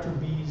of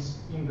NR2Bs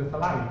in the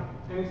thalamic.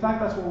 And in fact,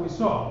 that's what we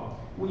saw.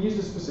 We used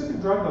a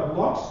specific drug that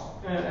blocks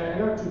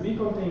NR2B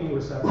containing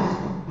receptors,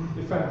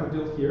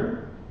 ifencrodil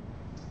here.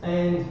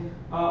 And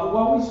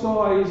what we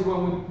saw is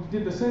when we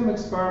did the same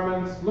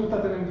experiments, looked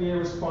at the NMDA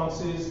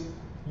responses,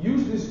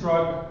 used this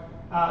drug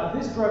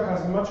this drug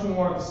has much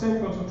more the same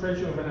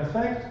concentration of an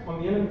effect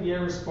on the NMDA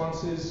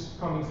responses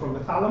coming from the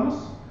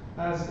thalamus,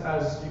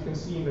 as you can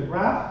see in the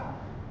graph,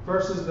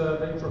 versus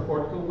the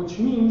intracortical, which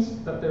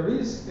means that there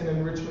is an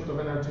enrichment of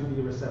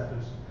NR2B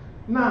receptors.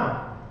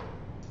 Now,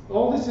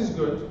 all this is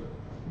good,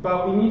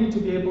 but we needed to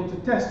be able to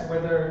test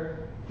whether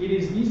it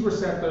is these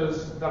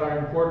receptors that are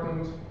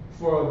important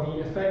for the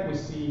effect we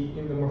see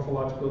in the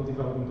morphological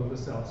development of the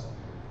cells.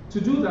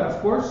 To do that,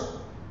 of course,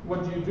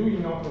 what do? You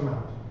knock them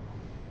out.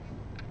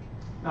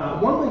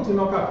 One way to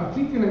knock out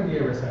completely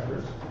NMDA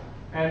receptors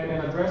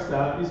and address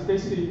that is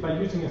basically by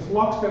using a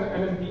floxed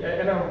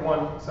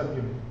NR1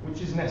 subunit,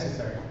 which is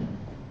necessary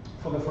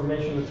for the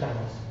formation of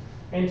channels.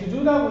 And to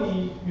do that,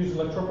 we use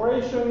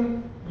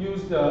electroporation,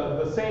 use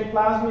the same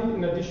plasmid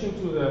in addition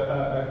to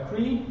the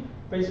Cree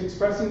base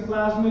expressing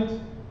plasmid,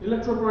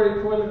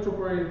 electroporate,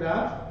 co-electroporate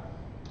that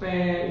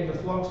in the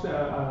floxed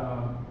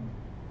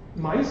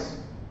mice.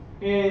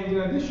 And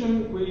in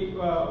addition,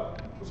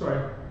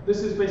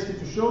 this is basically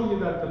to show you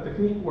that the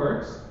technique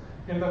works,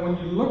 and that when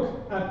you look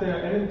at the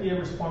NMDA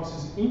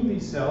responses in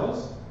these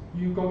cells,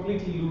 you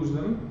completely lose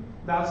them.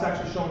 That's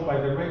actually shown by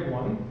the red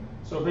one.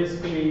 So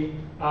basically,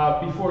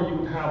 before you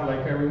would have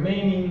like a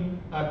remaining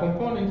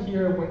component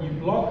here, when you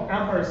block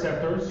AMPA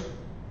receptors,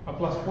 a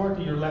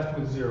 +40, you're left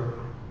with 0.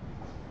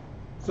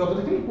 So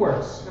the technique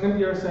works.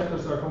 NMDA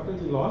receptors are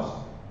completely lost.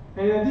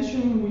 And in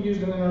addition, we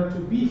used an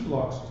NR2B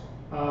floxed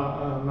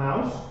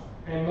mouse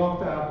and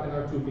knocked out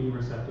NR2B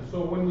receptors.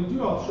 So when we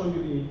do, I'll show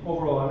you the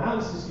overall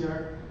analysis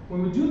here.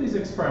 When we do these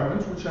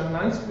experiments, which are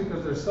nice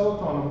because they're cell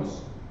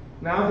autonomous,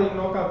 now they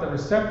knock out the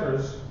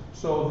receptors,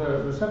 so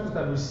the receptors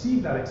that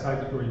receive that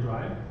excitatory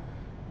drive,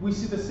 we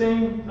see the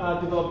same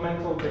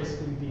developmental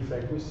basically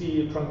defect. We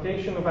see a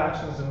truncation of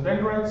axons and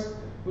dendrites,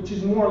 which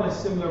is more or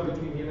less similar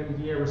between the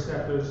NMDA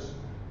receptors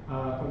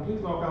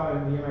complete knockout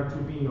and the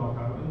NR2B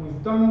knockout. And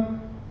we've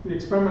done the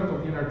experiment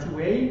of the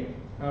NR2A,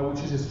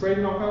 which is a straight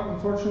knockout,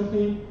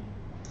 unfortunately,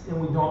 and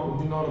we do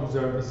not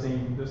observe the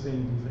same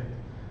defect,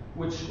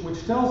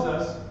 which tells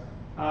us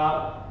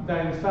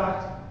that in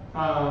fact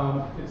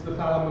it's the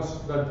thalamus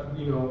that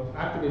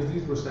activates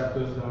these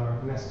receptors that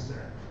are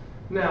necessary.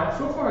 Now,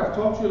 so far I've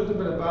talked to you a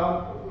little bit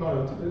about, not a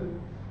little bit,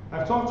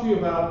 I've talked to you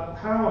about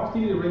how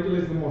activity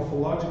regulates the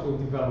morphological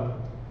development.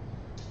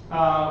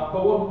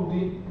 But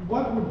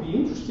what would be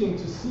interesting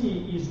to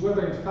see is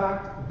whether in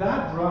fact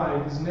that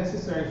drive is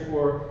necessary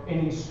for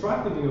and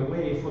instructive in a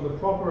way for the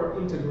proper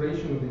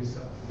integration of these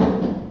cells.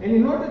 And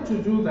in order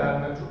to do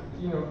that,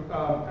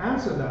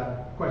 answer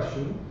that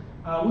question,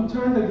 we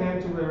turned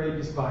again to the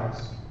rabies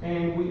virus.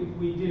 And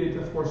we did it,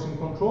 of course, in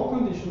control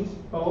conditions,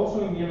 but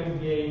also in the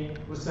NMDA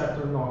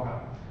receptor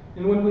knockout.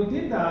 And when we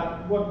did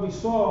that, what we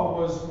saw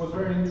was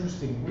very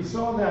interesting. We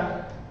saw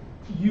that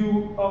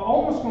you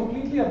almost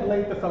completely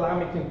ablate the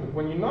thalamic input.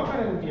 When you knock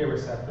out NMDA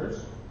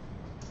receptors,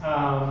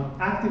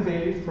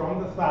 activated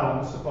from the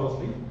thalamus,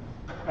 supposedly,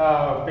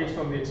 based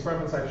on the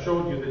experiments I've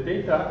showed you, the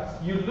data,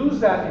 you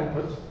lose that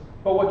input.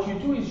 But what you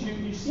do is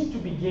you seem to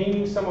be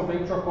gaining some of the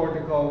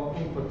intracortical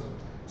input.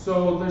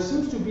 So there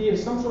seems to be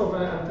some sort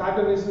of an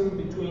antagonism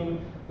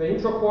between the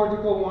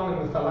intracortical one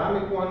and the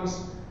thalamic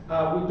ones.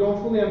 We don't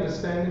fully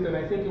understand it, and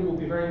I think it will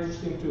be very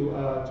interesting to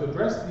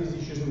address these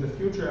issues in the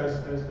future,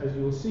 as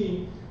you will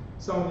see.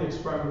 Some of the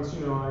experiments,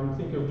 I'm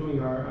thinking of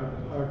doing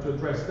are to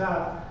address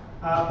that.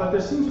 But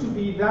there seems to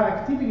be that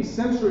activity,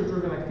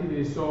 sensory-driven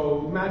activity.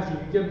 So imagine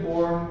you get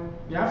born,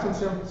 you have some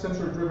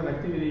sensory-driven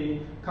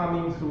activity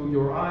coming through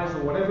your eyes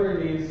or whatever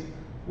it is,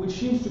 which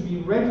seems to be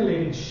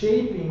regulating,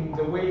 shaping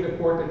the way the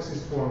cortex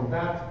is formed.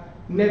 That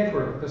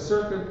network, the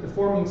circuit, the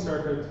forming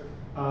circuit,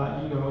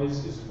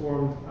 is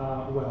formed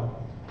well.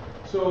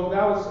 So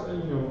that was,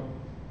 an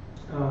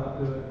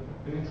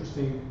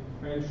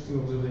very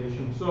interesting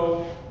observation.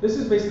 So this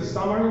is basically the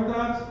summary of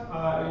that.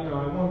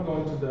 I won't go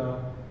into the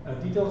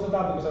details of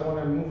that because I want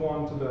to move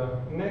on to the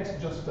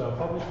next, just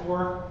published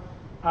work.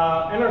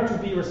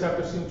 NR2B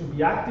receptors seem to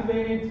be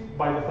activated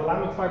by the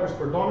thalamic fibers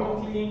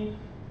predominantly,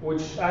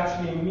 which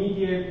actually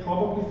mediate,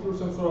 probably through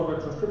some sort of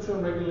a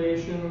transcription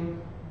regulation,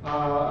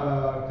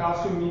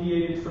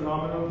 calcium-mediated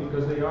phenomenon,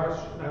 because they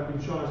have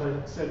been shown, as I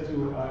said,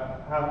 to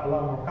have a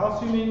lot more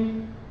calcium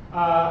in.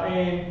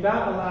 And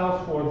that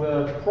allows for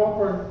the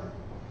proper,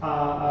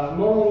 not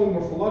only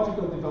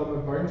morphological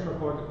development, but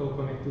intracortical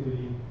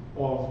connectivity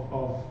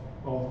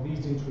of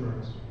these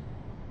interneurons.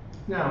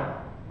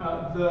 Now,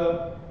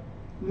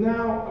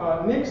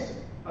 next,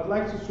 I'd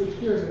like to switch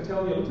gears and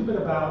tell you a little bit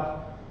about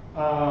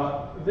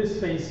this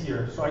phase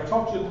here. So I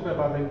talked to you a little bit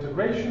about the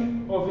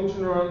integration of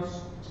interneurons,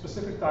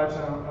 specific types,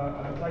 and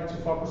I'd like to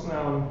focus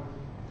now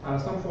on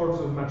some forms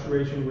of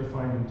maturation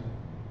refinement.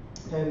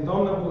 And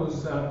Donna,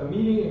 who's at the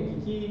meeting,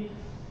 and Kiki,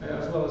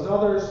 as well as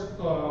others,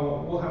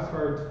 will have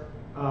heard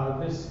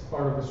this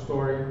part of the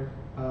story,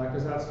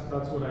 because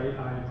that's what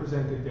I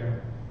presented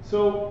there.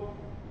 So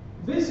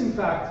this, in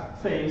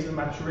fact, phase, the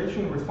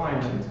maturation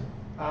refinement,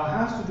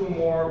 has to do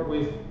more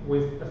with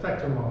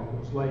effector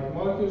molecules, like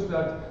molecules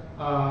that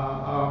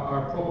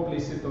are probably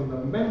sit on the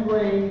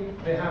membrane.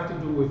 They have to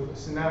do with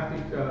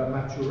synaptic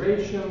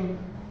maturation,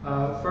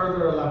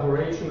 further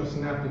elaboration of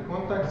synaptic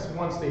contacts.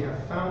 Once they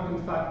have found,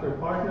 in fact, their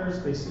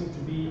partners, they seem to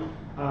be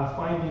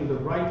finding the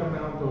right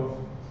amount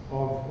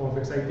of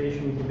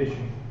excitation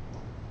inhibition.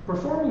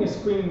 Performing a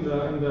screen in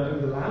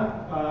the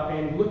lab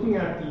and looking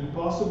at the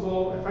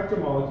possible effector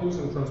molecules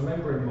and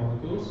transmembrane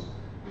molecules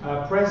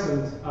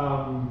present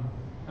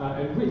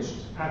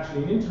enriched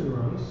actually in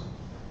interneurons,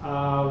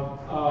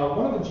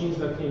 one of the genes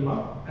that came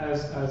up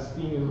as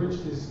being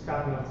enriched is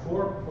CATNAP4,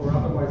 or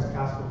otherwise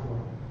CASPA4.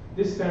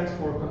 This stands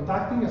for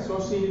contacting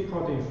associated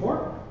protein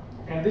 4,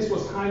 and this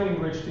was highly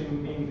enriched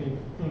in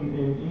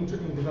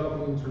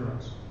developing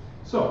interneurons.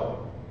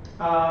 So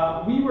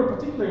we were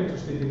particularly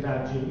interested in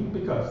that gene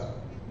because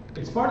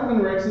it's part of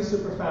the orexin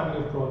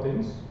superfamily of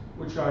proteins,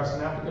 which are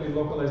synaptically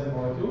localized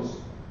molecules,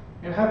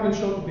 and have been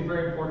shown to be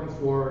very important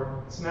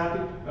for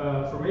synaptic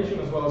formation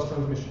as well as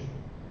transmission.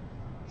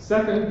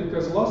 Second,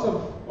 because loss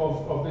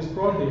of these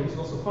proteins,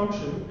 loss of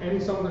function,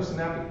 and some of their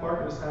synaptic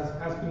partners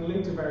has been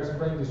linked to various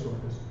brain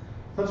disorders,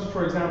 such as,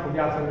 for example, the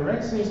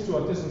alpha-neurexins to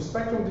autism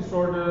spectrum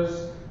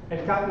disorders, and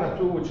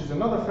CATNAP2, which is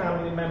another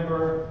family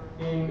member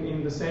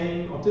in the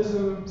same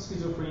autism,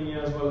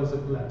 schizophrenia, as well as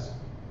epilepsy.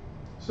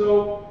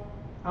 So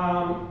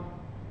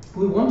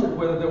we wondered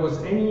whether there was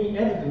any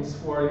evidence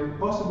for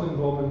possible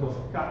involvement of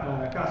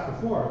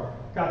CASPA4,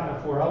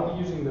 CATNAP4. I'll be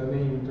using the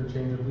name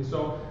interchangeably.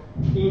 So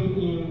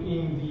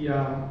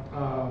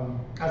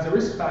as a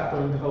risk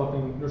factor in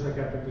developing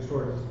neuropsychiatric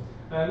disorders.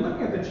 And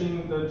looking at the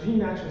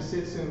gene actually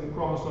sits in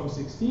chromosome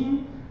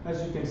 16.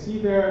 As you can see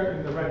there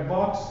in the red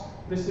box,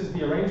 this is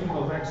the arrangement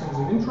of exons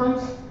and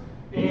introns.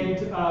 And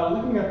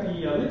looking at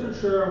the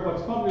literature,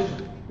 what's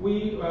published,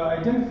 we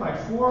identified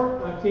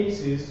 4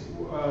 cases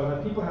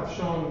that people have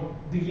shown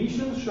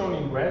deletions shown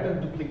in red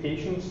and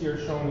duplications here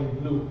shown in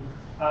blue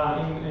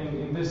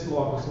in this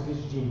locus, in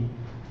this gene.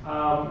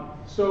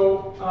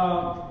 So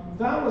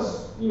that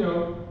was,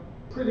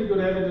 pretty good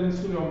evidence,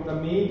 that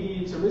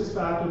maybe it's a risk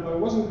factor, but it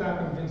wasn't that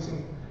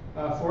convincing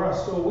for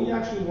us. So we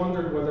actually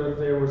wondered whether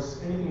there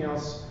was anything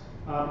else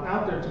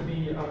out there to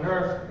be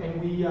unearthed,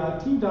 and we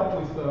teamed up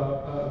with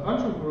a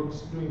bunch of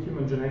groups doing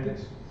human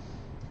genetics.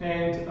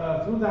 And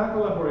through that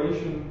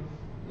collaboration,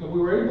 we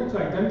were able to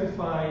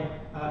identify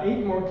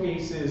 8 more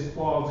cases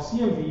of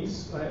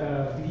CMVs,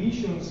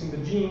 deletions in the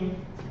gene,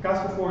 the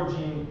CASPA4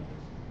 gene,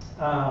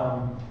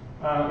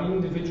 in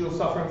individuals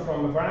suffering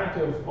from a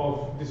variety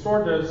of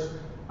disorders,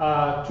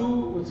 2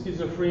 with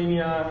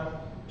schizophrenia,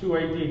 2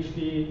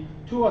 ADHD,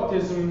 2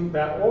 autism,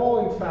 that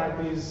all in fact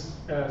is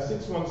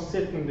 6 ones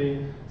sit in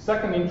the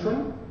second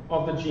intron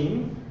of the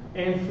gene,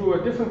 and through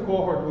a different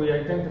cohort we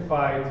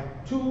identified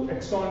 2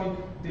 exonic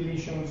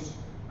deletions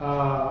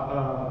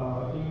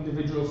in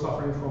individuals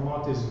suffering from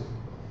autism.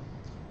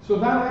 So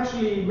that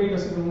actually made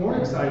us even more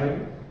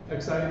excited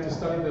to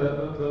study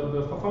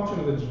the function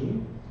of the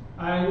gene.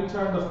 And we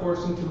turned, of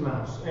course, into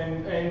mouse.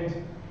 And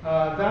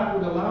that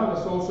would allow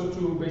us also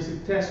to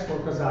basically test for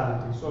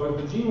causality. So if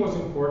the gene was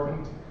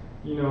important,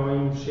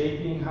 in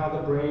shaping how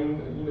the brain,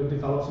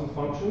 develops and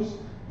functions,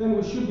 then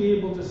we should be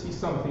able to see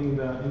something in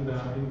the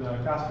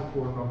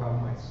CASPA4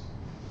 knockout mice.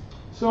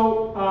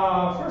 So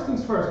first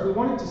things first, we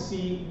wanted to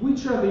see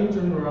which are the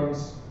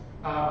interneurons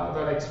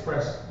that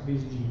express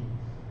this gene.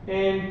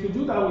 And to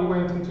do that, we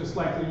went into a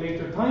slightly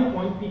later time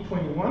point,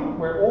 P21,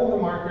 where all the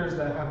markers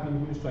that have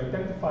been used to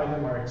identify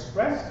them are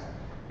expressed.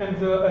 And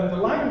the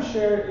lion's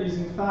share is,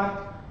 in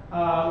fact,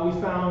 we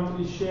found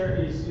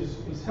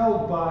is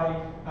held by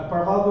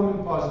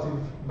parvalbumin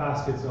positive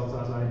basket cells,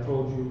 as I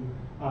told you,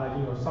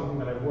 something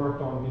that I've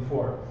worked on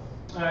before.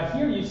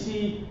 Here you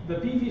see the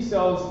PV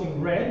cells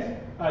in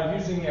red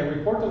using a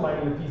reporter line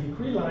and a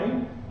PV3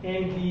 line,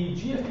 and the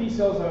GFP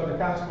cells are the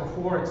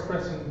CASPA4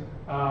 expressing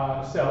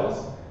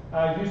cells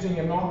using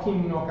a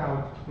knock-in,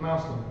 knock-out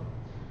mouse line.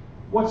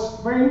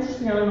 What's very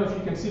interesting, I don't know if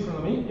you can see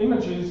from the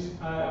images,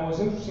 and was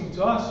interesting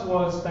to us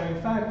was that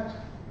in fact,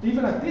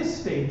 even at this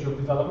stage of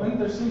development,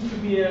 there seems to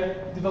be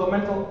a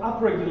developmental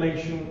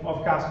upregulation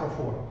of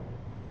CASPA4.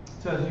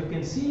 So as you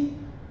can see,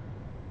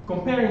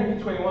 comparing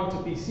P21 to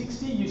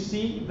P60, you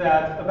see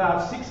that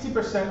about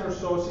 60% or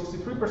so,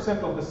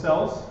 63% of the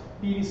cells,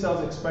 PV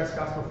cells, express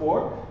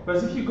CASPA4. But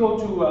if you go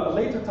to a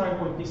later time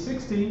point,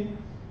 P60,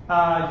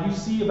 you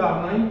see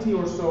about 90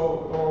 or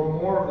so or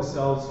more of the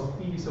cells, of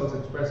PV cells,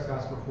 express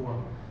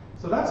CASPA4.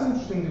 So that's an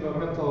interesting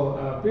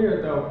developmental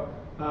period, though,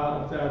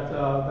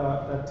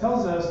 that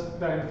tells us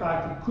that in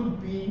fact it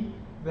could be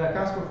that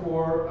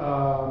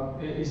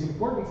CASPA4 is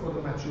important for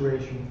the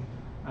maturation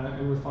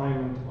and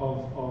refinement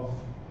of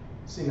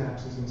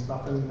synapses and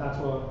stuff, and that's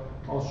what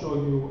I'll show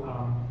you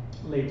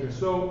later.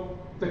 So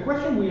the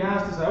question we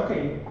asked is,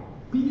 okay,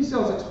 PV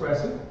cells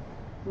express it.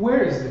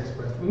 Where is it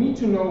expressed? We need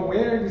to know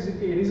where it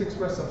is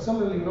expressed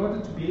subcellularly in order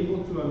to be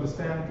able to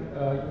understand,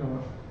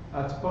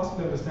 to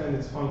possibly understand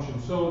its function.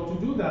 So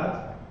to do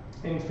that,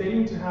 and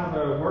failing to have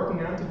a working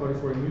antibody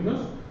for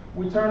immunos,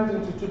 we turned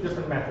into 2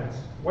 different methods,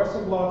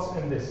 Western blots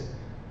and this.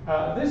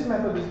 This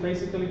method is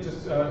basically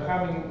just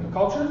having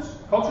cultured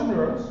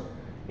neurons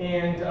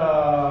and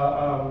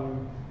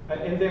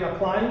and then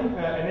applying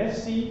an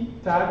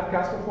FC-tagged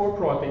Cas4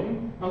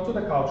 protein onto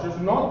the cultures,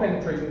 not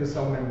penetrating the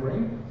cell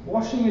membrane,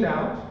 washing it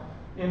out,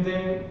 and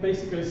then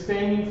basically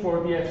staining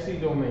for the FC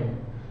domain.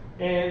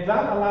 And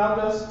that allowed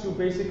us to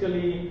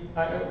basically,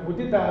 we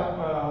did that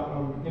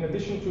in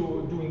addition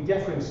to doing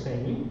Geffen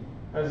staining,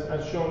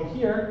 as shown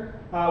here,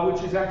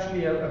 which is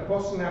actually a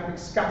postsynaptic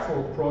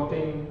scaffold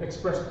protein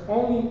expressed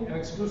only and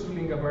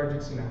exclusively in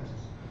GABAergic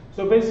synapses.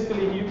 So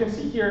basically, you can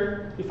see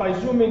here, if I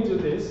zoom into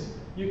this,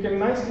 you can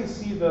nicely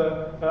see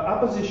the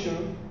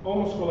apposition,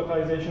 almost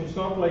colocalization. It's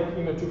not like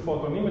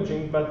 2-photon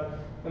imaging, but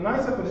a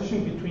nice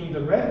apposition between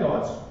the red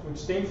dots, which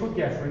stand for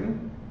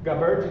Geffen,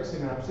 GABAergic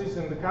synapses,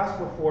 and the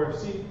Cas4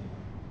 FC,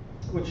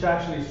 which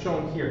actually is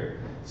shown here.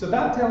 So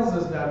that tells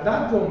us that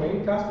that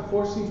domain,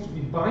 Cas4, seems to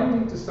be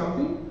binding to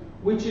something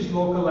which is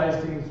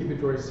localized in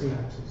inhibitory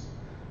synapses.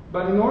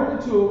 But in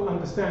order to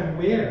understand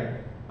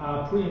where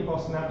pre- and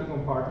postsynaptic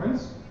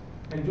compartments,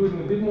 and do it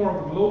in a bit more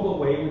of a global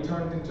way, we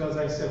turned into, as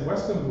I said,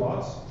 Western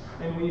blots,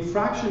 and we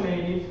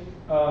fractionated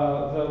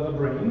the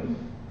brain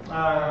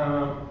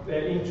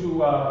into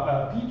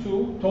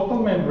P2, total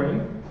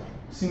membrane,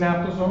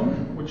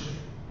 synaptosome, which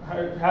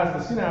has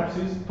the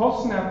synapses,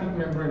 postsynaptic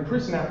membrane,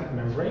 presynaptic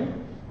membrane,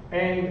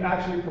 and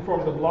actually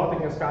performed the blot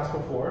against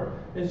Cas4.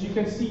 As you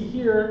can see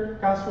here,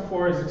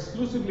 Cas4 is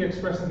exclusively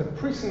expressed in the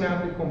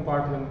presynaptic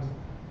compartment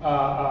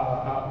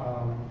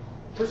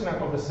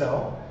presynaptic of the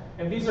cell.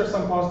 And these are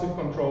some positive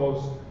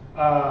controls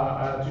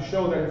to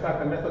show that, in fact,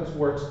 the method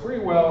works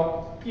pretty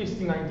well.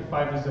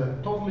 PST95 is a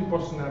totally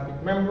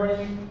postsynaptic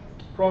membrane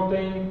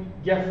protein.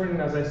 Geffen,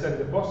 as I said,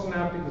 the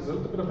postsynaptic, there's a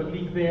little bit of a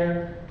leak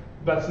there.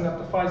 But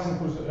synaptophysin,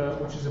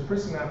 which is a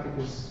presynaptic,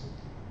 is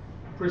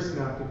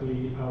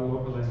presynaptically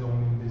localized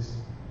only in this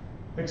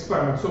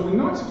experiment. So we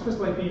know it's expressed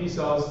by PV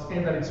cells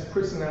and that it's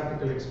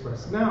presynaptically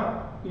expressed.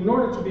 Now, in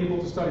order to be able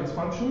to study its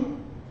function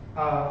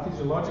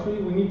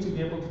physiologically, we need to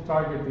be able to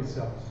target these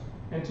cells.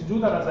 And to do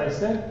that, as I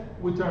said,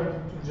 we turned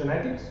to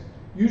genetics.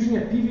 Using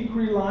a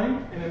PV-CRE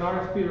line and an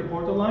RFP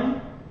reporter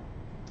line,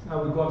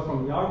 we got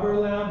from the Arbor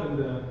lab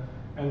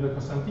and the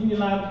Costantini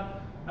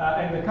lab,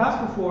 and the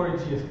Cas4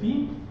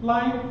 GFP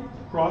line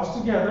crossed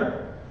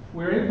together.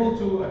 We're able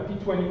to, at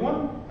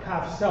P21,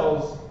 have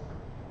cells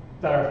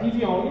that are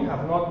PV only,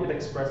 have not yet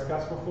expressed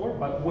Cas4,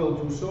 but will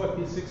do so at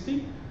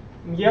P60,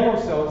 and yellow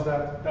cells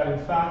that in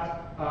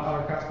fact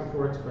are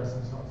Cas4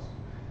 expressing cells.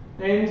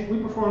 And we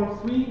performed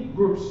 3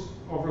 groups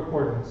of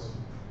recordings,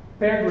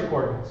 paired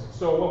recordings.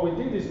 So what we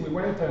did is we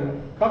went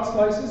and cut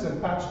slices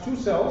and patched 2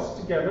 cells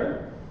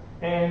together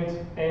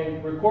and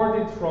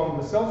recorded from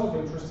the cells of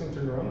interest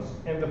interneurons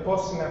and the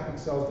postsynaptic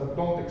cells that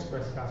don't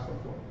express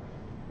Cas4,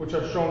 which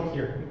are shown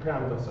here in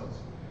pyramidal cells.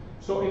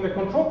 So in the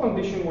control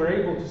condition, we're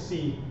able to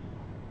see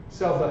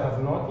cells that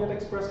have not yet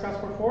expressed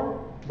Cas4,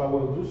 but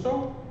will do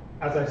so.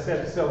 As I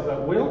said, cells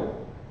that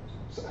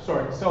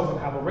cells that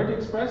have already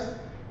expressed,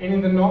 and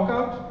in the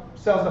knockout,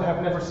 cells that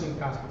have never seen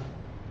Cas4.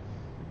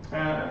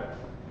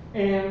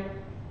 And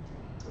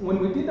when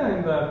we did that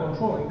in the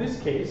control, in this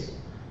case,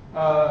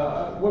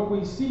 what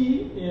we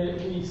see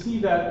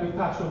that we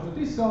patch onto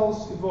these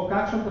cells, evoke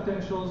action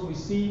potentials. We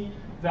see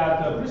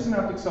that the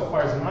presynaptic cell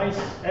fires nice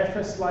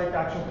FS-like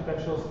action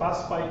potentials,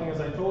 fast spiking,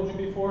 as I told you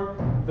before.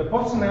 The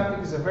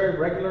postsynaptic is a very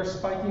regular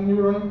spiking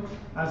neuron,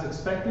 as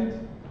expected.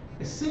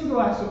 A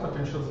single action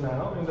potentials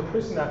now in the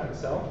presynaptic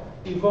cell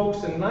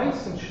evokes a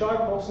nice and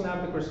sharp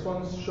postsynaptic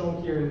response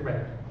shown here in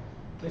red.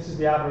 This is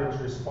the average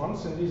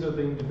response, and these are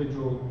the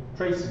individual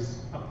traces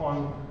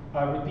upon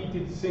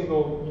repeated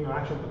single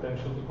action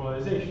potential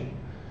depolarization.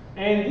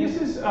 And this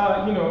is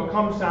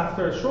comes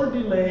after a short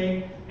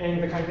delay,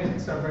 and the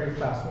kinetics are very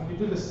fast. When you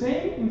do the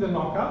same in the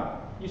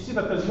knockout, you see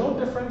that there's no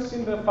difference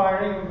in the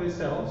firing of the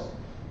cells,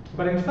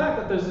 but in fact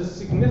that there's a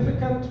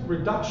significant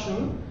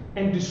reduction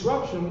and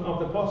disruption of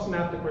the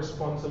postsynaptic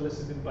response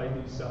elicited by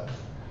these cells.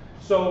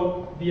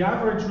 So the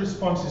average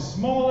response is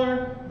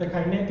smaller, the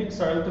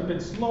kinetics are a little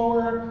bit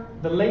slower,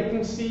 the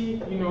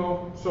latency,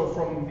 so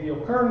from the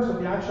occurrence of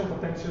the action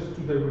potentials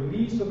to the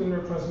release of the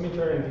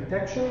neurotransmitter and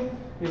detection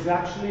is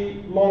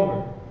actually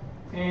longer.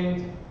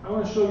 And I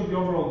want to show you the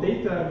overall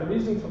data, and the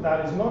reason for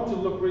that is not to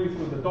look really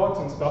through the dots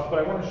and stuff, but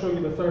I want to show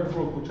you the third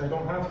group, which I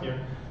don't have here,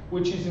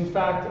 which is in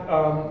fact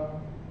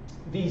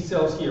these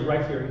cells here,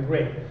 right here in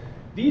gray.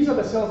 These are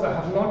the cells that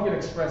have not yet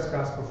expressed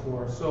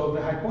Cas4. So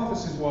the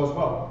hypothesis was,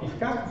 well, if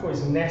Cas4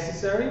 is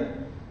necessary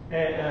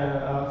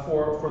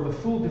for the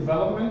full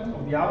development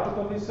of the output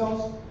of these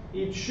cells,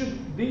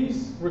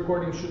 these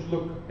recordings should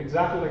look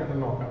exactly like the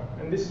knockout.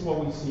 And this is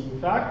what we see. In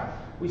fact,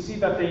 we see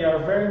that they are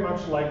very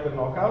much like the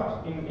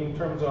knockout in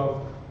terms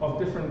of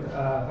different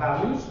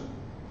values,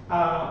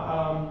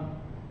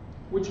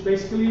 which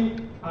basically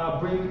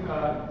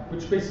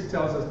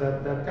tells us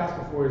that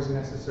Cas4 is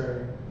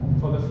necessary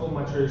for the full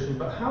maturation.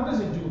 But how does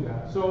it do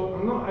that? So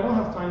I don't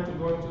have time to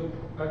go into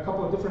a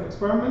couple of different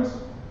experiments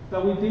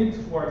that we did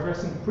for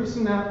addressing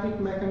presynaptic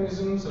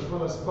mechanisms as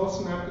well as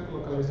postsynaptic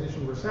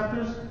localization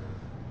receptors.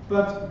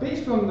 But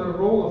based on the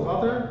role of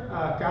other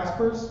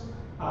Caspers,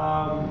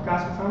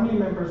 Casper family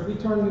members, we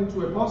turned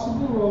into a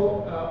possible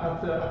role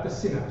at the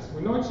synapse.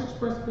 We know it's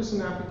expressed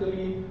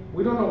presynaptically.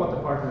 We don't know what the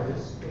partner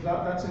is.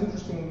 That's an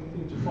interesting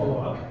thing to follow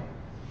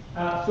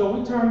up. So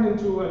we turned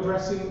into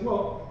addressing,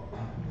 well,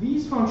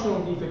 these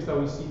functional defects that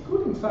we see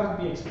could in fact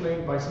be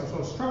explained by some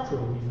sort of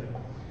structural defect.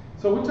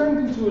 So we turned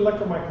into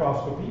electron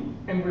microscopy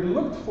and we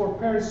looked for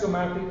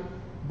perisomatic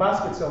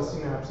basket cell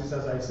synapses,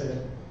 as I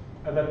said,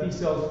 that these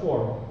cells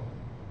form.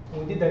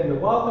 We did that in the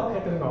wild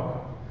type, het, and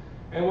knockout.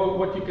 And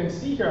what you can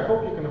see here, I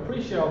hope you can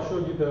appreciate, I'll show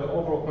you the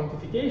overall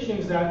quantification,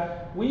 is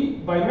that we,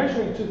 by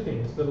measuring two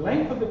things, the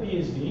length of the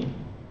BSD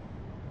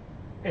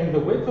and the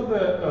width of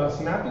the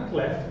synaptic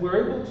cleft,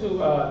 we're able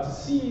to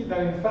see that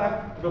in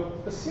fact the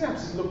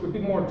synapses look a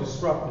bit more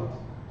disrupted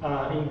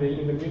in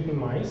the mutant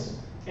mice,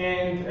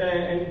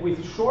 and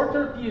with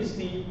shorter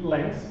BSD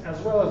lengths as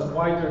well as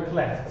wider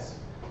clefts.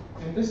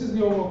 And this is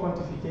the overall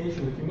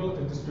quantification, the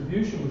cumulative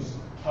distributions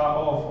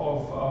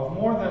of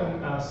more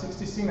than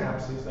 60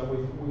 synapses that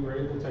we were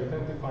able to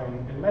identify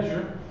and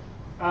measure,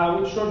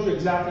 which shows you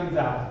exactly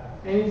that.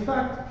 And in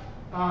fact,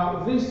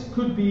 this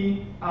could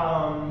be,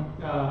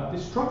 the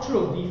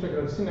structural defect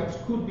of the synapse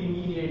could be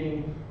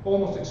mediating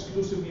almost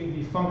exclusively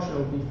the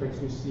functional defects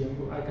we see.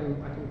 And I can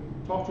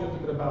talk to you a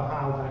little bit about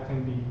how that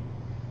can be.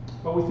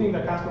 But we think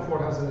that Cas4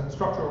 has a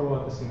structural role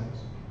at the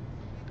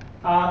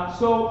synapse.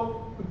 So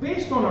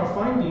based on our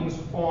findings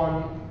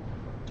on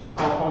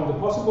the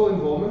possible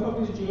involvement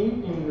of this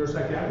gene in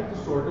neuropsychiatric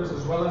disorders,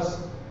 as well as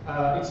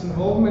its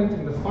involvement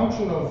in the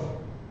function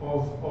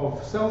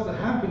of cells that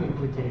have been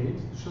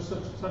implicated, such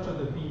as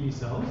the PV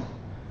cells,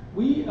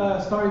 we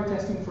started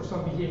testing for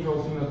some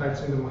behavioral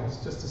phenotypes in the mice,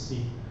 just to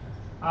see.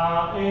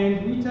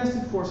 And we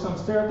tested for some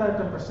stereotyped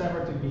and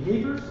perseverative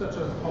behaviors, such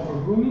as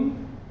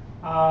over-grooming,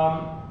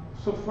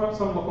 so for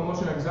some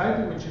locomotion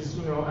anxiety, which is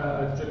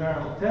a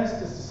general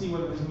test, just to see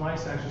whether these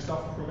mice actually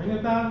suffer from any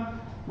of that.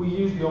 We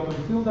used the open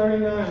field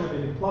arena, and we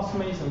did plus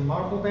maze and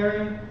marble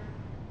bearing,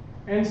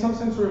 and some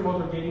sensory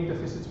motor gating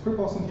deficits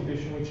pre-pulse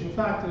inhibition, which in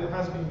fact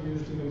has been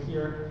used even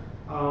here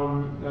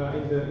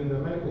in the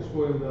medical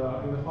school, in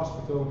the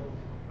hospital.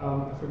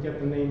 I forget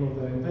the name of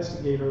the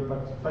investigator,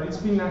 but it's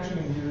been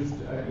actually used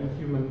in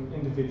human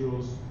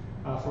individuals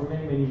for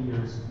many, many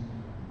years,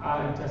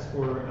 and test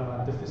for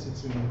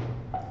deficits in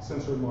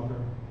sensory motor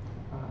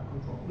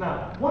control.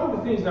 Now, one of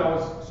the things that I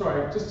was,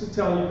 sorry, just to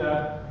tell you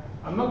that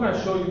I'm not going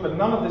to show you, but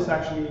none of this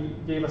actually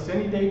gave us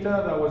any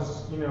data that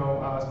was,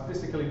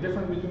 statistically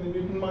different between the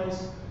mutant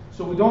mice.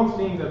 So we don't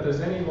think that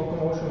there's any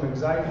locomotion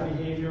anxiety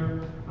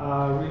behavior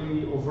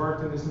really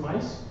overt in these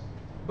mice.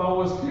 But what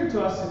was clear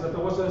to us is that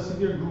there was a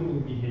severe grooming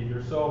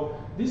behavior. So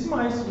these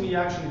mice, we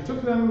actually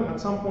took them, and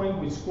at some point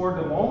we scored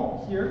them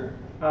all here.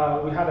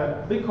 We had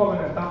a big colony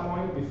at that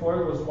point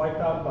before it was wiped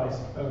out by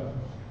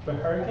the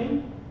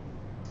hurricane.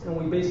 And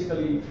we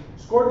basically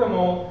scored them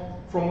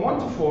all from 1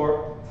 to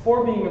 4.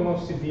 4 being the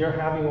most severe,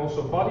 having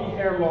also body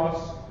hair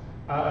loss,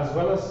 as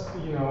well as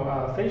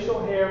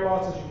facial hair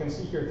loss. As you can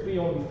see here, 3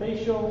 only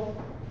facial,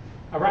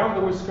 around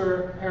the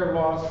whisker hair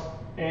loss,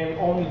 and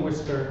only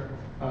whisker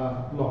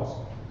loss.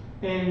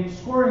 And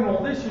scoring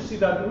all this, you see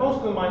that most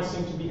of the mice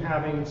seem to be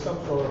having some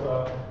sort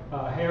of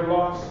hair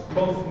loss,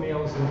 both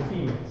males and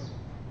females.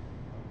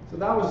 So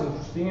that was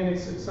interesting, and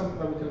it's something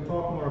that we can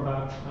talk more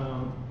about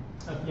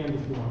at the end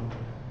if you want.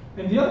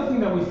 And the other thing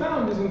that we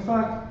found is, in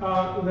fact,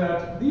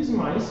 that these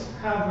mice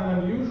have an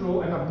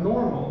unusual and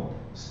abnormal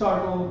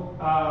startle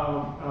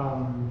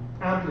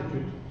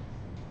amplitude.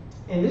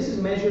 And this is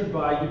measured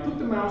by, you put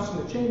the mouse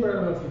in the chamber, I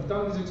don't know if you've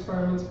done these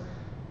experiments,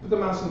 put the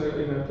mouse in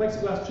a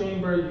plexiglass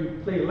chamber, you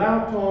play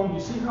loud tone,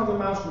 you see how the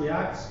mouse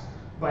reacts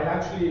by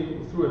actually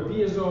through a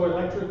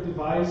piezoelectric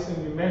device,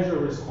 and you measure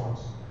response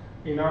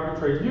in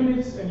arbitrary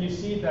units, and you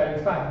see that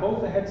in fact both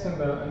the heads and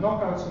the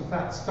knockouts in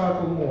fact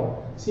startle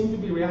more, seem to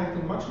be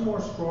reacting much more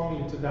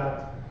strongly to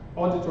that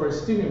auditory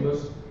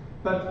stimulus,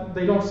 but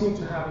they don't seem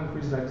to have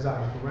increased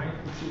anxiety, right?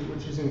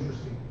 Which is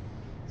interesting.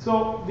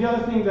 So the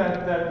other thing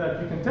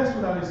that you can test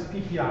with that is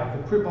PPI,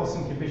 the pre-pulse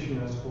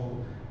inhibition as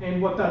called.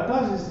 And what that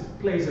does is it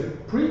plays a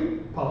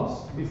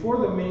pre-pulse before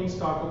the main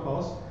startle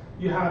pulse.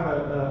 You have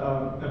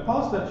a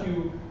pulse that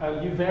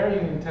you vary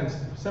in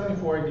intensity,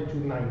 74, 82,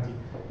 90.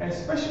 And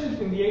especially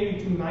in the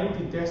 80 to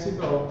 90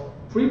 decibel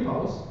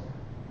pre-pulse,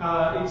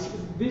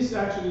 this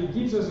actually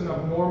gives us an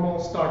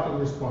abnormal startle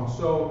response.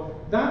 So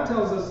that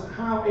tells us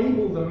how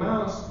able the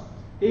mouse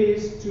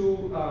is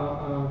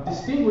to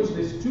distinguish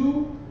these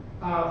two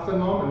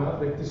phenomena,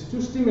 like these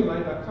two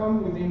stimuli that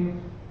come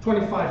within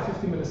 25,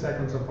 50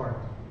 milliseconds apart.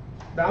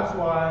 That's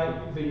why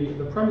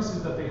the premise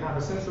is that they have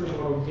a sensory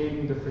motor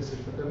gating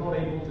deficit, that they're not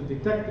able to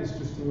detect these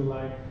two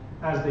stimuli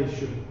as they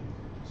should.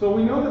 So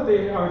we know that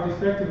they are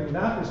defective in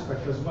that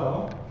respect as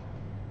well.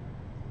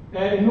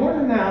 And in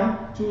order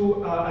now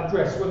to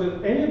address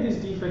whether any of these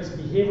defects,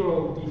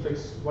 behavioral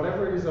defects,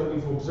 whatever it is that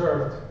we've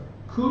observed,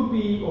 could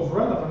be of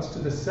relevance to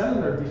the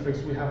cellular defects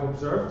we have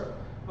observed,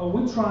 we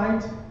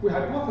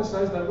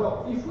hypothesized that,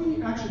 well, if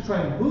we actually try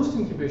and boost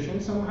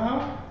inhibition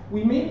somehow,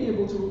 we may be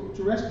able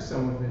to rescue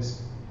some of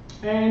this.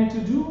 And to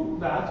do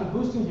that, to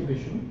boost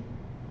inhibition,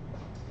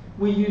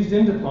 we used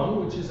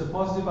Indapon, which is a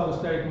positive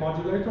allosteric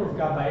modulator of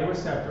GABA A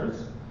receptors,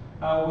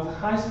 with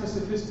high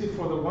specificity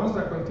for the ones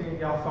that contain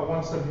the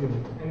alpha-1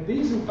 subunit. And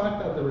these, in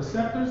fact, are the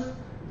receptors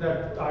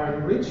that are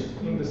enriched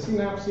in the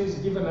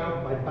synapses given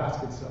out by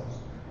basket cells.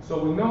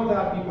 So we know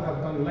that people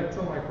have done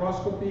electron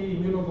microscopy,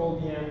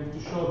 immunoVolDM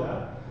to show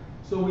that.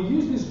 So we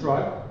used this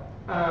drug,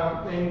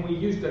 and we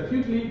used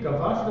acutely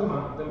gavage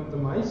the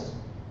mice,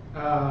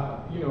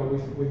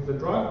 with the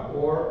drug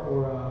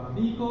or a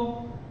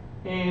vehicle.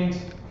 And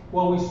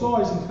what we saw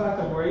is, in fact,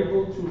 that we're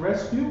able to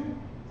rescue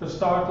the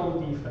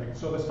startle defect.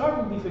 So the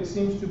startle defect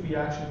seems to be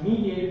actually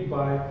mediated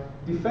by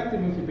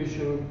defective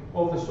inhibition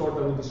of the sort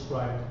that we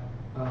described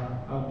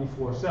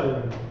before,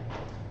 cellularly.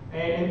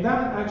 And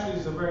that actually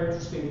is a very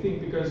interesting thing,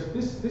 because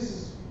this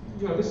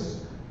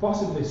is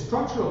possibly a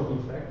structural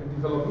defect, a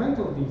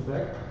developmental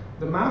defect.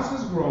 The mouse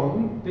has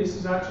grown. This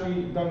is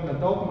actually done in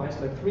adult mice,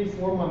 like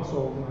 3-4 months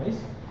old mice,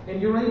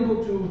 and you're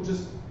able to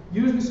just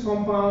use this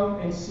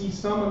compound and see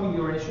some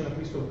amelioration, at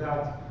least of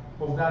that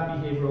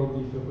behavioral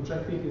defect, which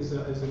I think is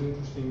an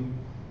interesting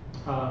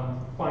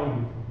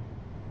finding.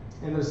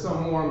 And there's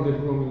some more on the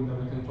grooming that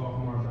we can talk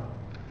more about.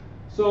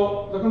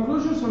 So the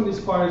conclusions from this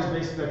part is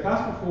basically that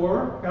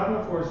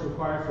cadmium-4 is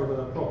required for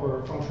the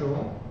proper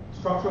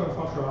structural and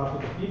functional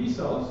output of PV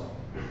cells,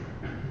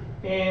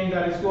 and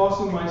that its loss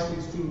in mice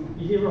leads to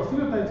behavioral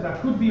phenotypes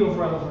that could be of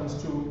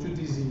relevance to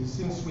disease,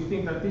 since we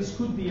think that this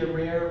could be a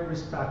rare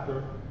risk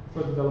factor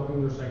for developing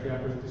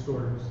neuropsychiatric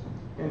disorders.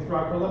 And through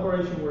our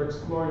collaboration, we're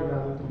exploring that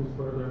a little bit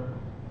further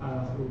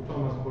through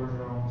Thomas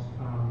Bergeron's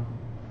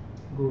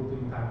group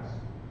in Paris.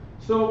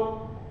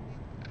 So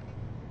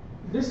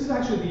this is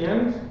actually the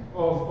end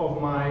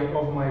of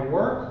my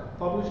work,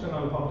 published and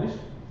unpublished.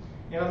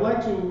 And I'd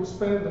like to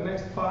spend the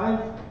next 5,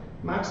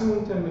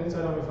 maximum 10 minutes,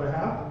 I don't know if I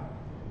have,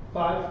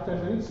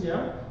 5-10 minutes,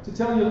 yeah, to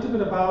tell you a little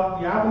bit about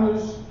the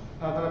avenues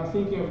that I'm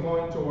thinking of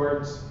going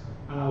towards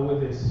with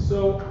this.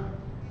 So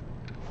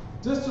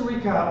just to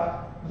recap,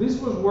 this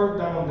was work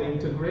done on the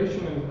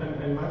integration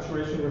and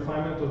maturation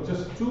refinement of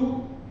just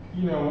 2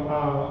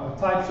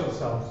 types of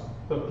cells,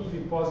 the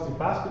PV positive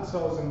basket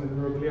cells and the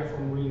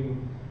neurogliaform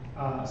reading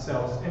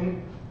cells.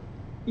 And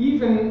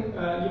even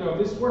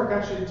this work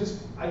actually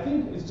I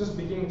think it's just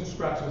beginning to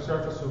scratch the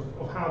surface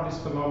of how these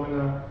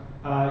phenomena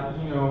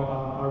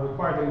are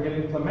required and get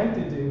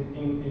implemented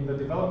in the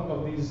development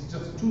of these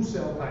just 2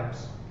 cell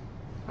types.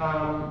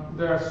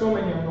 There are so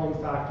many unknown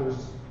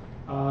factors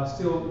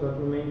still that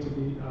remain to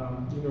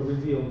be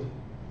revealed.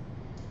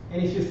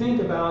 And if you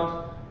think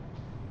about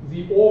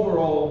the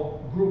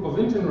overall group of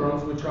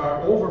interneurons, which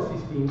are over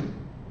 15,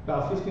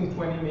 about 15,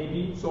 20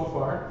 maybe so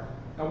far,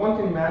 and one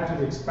can imagine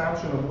the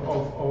expansion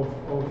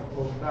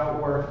of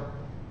that work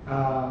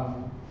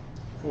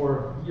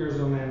for years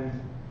on end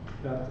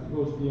that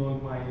goes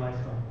beyond my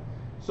lifetime.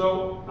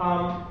 So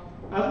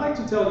I'd like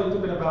to tell you a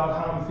little bit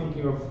about how I'm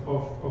thinking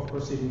of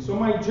proceeding. So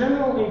my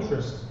general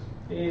interest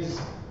is,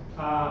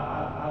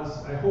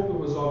 as I hope it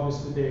was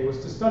obvious today, was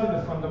to study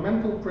the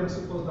fundamental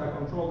principles that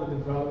control the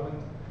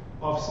development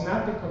of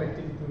synaptic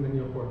connectivity in the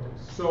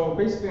neocortex. So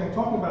basically I'm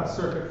talking about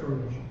circuit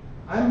formation.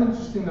 I'm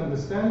interested in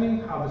understanding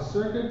how the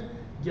circuit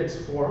gets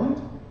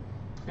formed,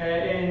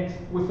 and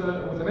with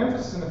an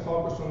emphasis and a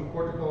focus on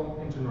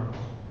cortical interneurons.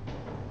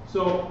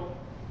 So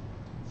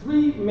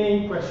 3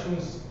 main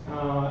questions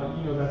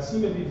that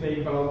seem to be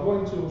vague, but I'll go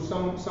into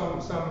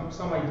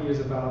some ideas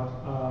about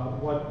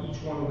what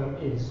each one of them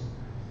is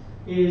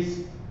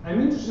I'm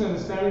interested in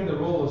understanding the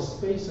role of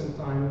space and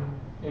time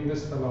in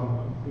this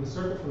phenomenon, in the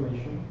circuit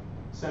formation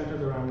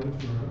centered around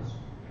interneurons,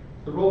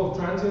 the role of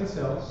transient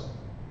cells,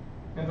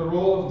 and the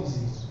role of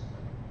disease.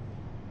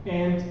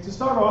 And to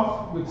start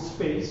off with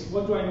space,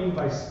 what do I mean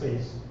by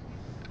space?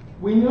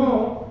 We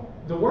know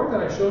the work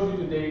that I showed you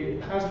today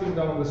has been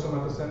done on the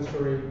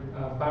somatosensory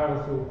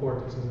barrel-through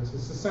cortex.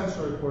 It's a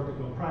sensory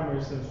cortical,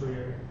 primary sensory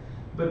area.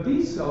 But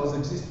these cells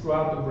exist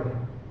throughout the brain,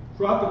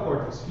 throughout the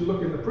cortex. If you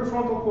look in the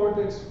prefrontal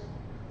cortex,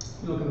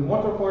 you look in the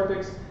motor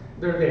cortex,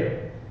 they're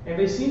there. And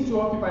they seem to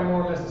occupy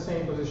more or less the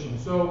same position.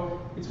 So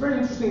it's very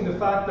interesting the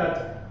fact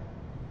that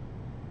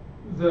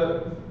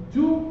the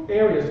 2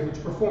 areas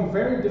which perform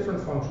very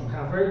different function,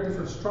 have very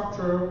different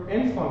structure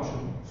and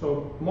function.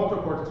 So motor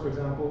cortex, for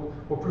example,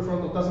 or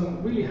prefrontal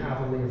doesn't really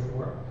have a layer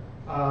 4,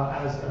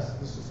 as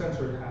the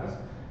sensory has.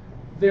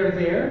 They're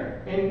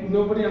there, and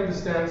nobody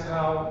understands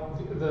how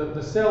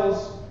the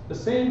cells, the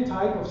same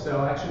type of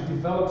cell, actually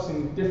develops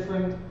in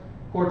different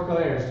cortical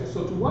areas.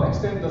 So to what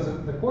extent does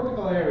the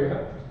cortical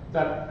area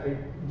that a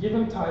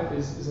given type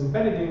is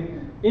embedded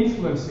in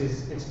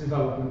influences its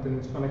development and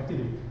its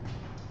connectivity?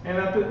 And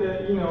at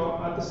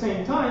the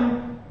same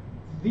time,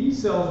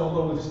 these cells,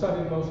 although we've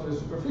studied mostly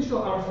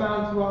superficial, are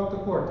found throughout the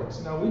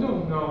cortex. Now, we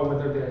don't know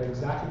whether they're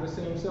exactly the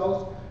same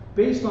cells.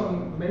 Based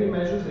on many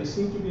measures, they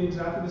seem to be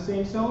exactly the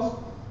same cells.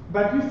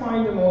 But you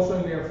find them also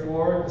in layer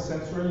 4, the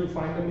sensory, you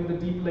find them in the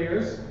deep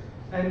layers.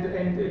 And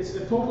it's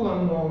a total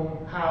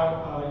unknown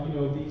how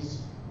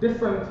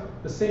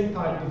the same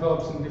type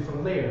develops in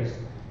different layers.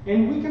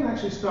 And we can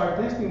actually start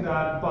testing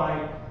that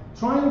by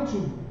trying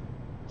to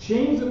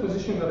change the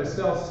position that a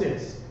cell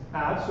sits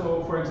at.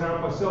 So for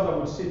example, a cell that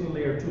would sit in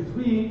layer 2,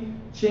 3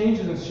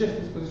 changes and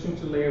shifts its position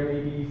to layer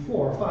maybe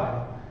 4 or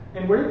 5.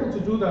 And we're able to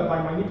do that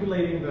by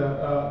manipulating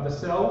the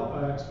cell,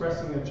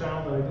 expressing a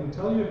channel that I didn't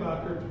tell you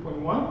about here,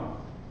 2.1,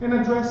 and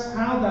address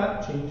how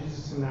that changes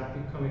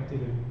synaptic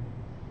connectivity.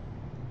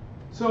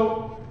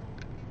 So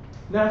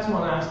that's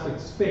one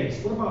aspect,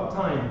 space. What about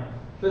time?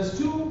 There's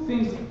two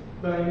things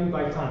that I mean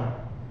by time.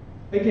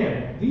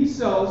 Again, these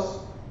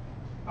cells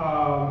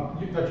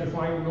that you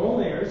find in all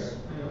layers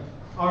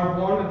are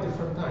born at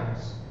different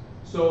times.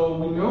 So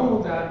we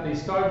know that they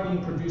start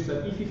being produced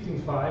at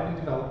E15.5 in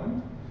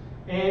development,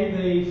 and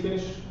they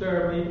finish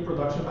their main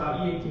production about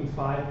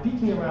E18.5,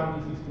 peaking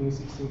around E15,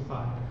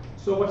 E16.5.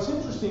 So what's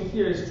interesting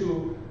here is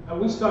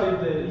we studied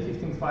the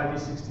E15.5,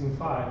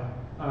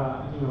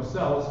 E16.5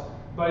 cells,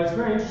 but it's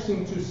very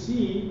interesting to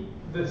see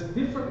the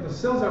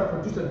cells are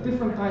produced at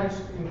different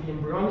times in the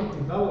embryonic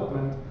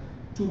development.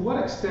 To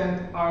what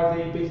extent are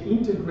they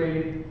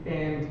integrated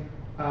and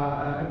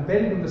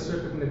embedded in the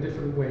circuit in a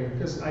different way?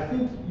 Because I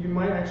think you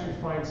might actually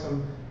find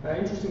some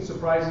interesting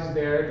surprises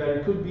there, that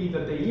it could be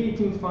that the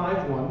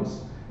E18.5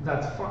 ones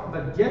that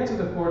get to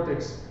the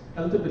cortex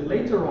a little bit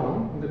later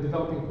on in the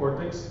developing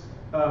cortex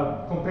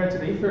compared to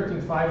the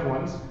E13.5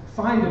 ones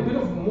find a bit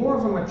of more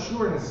of a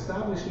mature and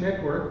established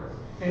network,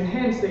 and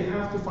hence they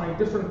have to find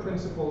different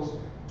principles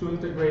to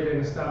integrate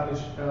and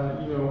establish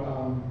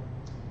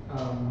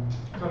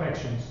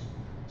connections.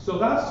 So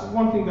that's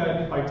one thing that I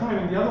mean by time,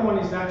 and the other one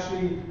is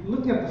actually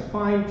looking at the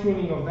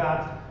fine-tuning of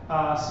that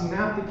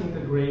synaptic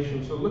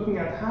integration. So looking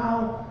at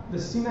how the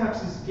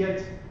synapses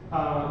get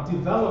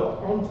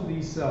developed onto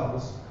these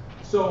cells.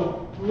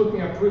 So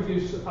looking at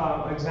previous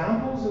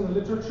examples in the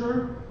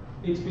literature,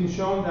 it's been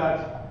shown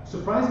that,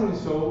 surprisingly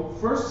so,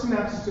 first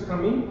synapses to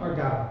come in are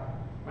GABA.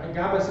 Right?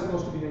 GABA is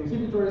supposed to be an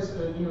inhibitory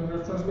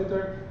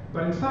neurotransmitter,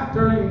 but in fact,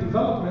 early in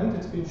development,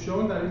 it's been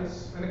shown that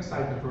it's an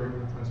excitatory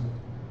neurotransmitter.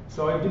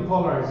 So it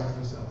depolarizes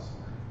the cells.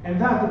 And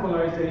that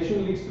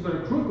depolarization leads to the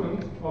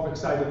recruitment of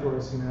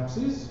excitatory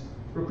synapses,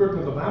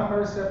 recruitment of AMPA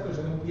receptors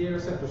and MPA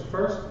receptors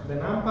first, then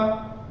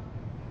AMPA,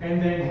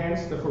 and then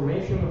hence the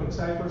formation of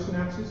excitatory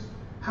synapses.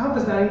 How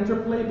does that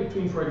interplay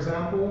between, for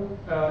example,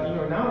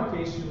 in our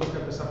case, you look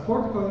at the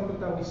subcortical input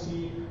that we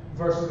see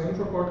versus the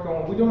intracortical,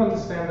 and we don't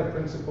understand the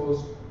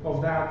principles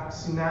of that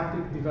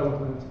synaptic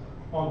development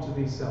onto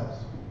these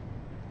cells.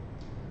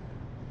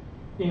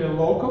 In a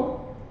local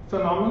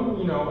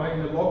phenomenon, in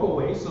a local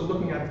way, so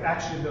looking at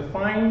actually the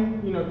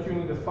fine,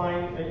 tuning, the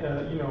fine,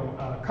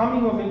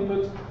 coming of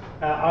input.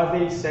 Are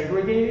they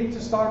segregated to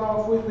start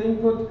off with the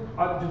input?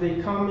 Do they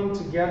come in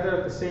together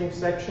at the same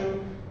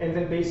section? And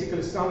then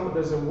basically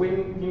there's a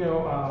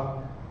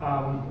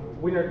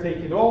winner take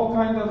it all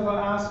kind of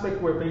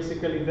aspect, where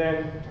basically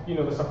then, the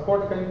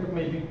subcortical input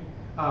maybe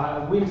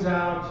wins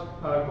out,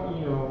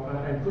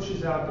 and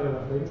pushes out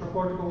the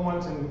intracortical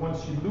ones, and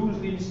once you lose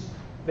these,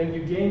 then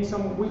you gain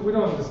some. We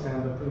don't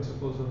understand the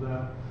principles of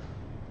that.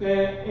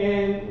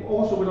 And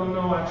also we don't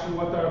know actually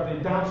what are the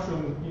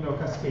downstream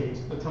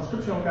cascades, the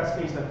transcriptional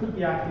cascades that could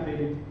be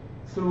activated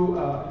through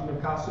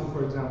calcium,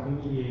 for example,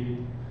 mediated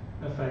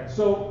effect.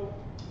 So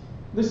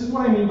this is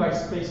what I mean by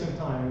space and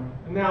time.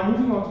 And now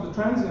moving on to the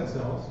transient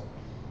cells,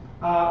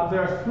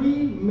 there are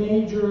three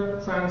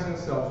major transient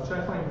cells, which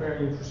I find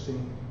very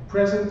interesting,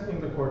 present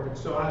in the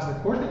cortex. So as the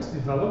cortex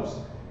develops,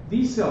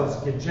 these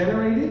cells get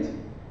generated,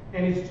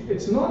 and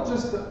it's not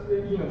just,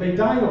 they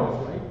die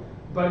off, right?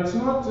 But it's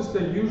not just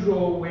the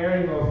usual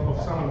wearing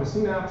of some of the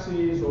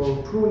synapses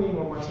or pruning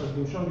or much has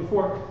been shown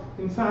before.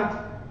 In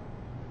fact,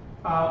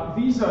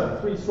 these are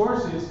the three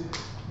sources.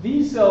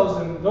 These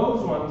cells and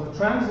those ones, the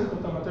transient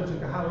glutamatergic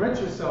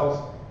Karayannis cells,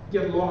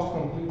 get lost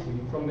completely.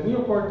 From the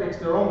neocortex,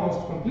 they're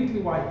almost completely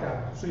wiped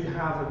out. So you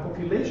have a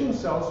population of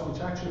cells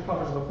which actually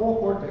covers the whole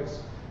cortex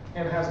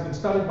and has been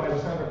studied by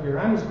the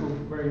Karayannis group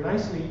very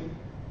nicely.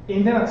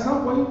 And then at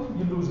some point,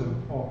 you lose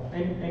them all.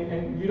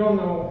 And you don't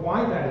know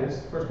why that is,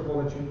 first of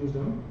all, that you lose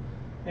them,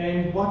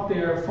 and what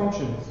their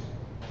function is.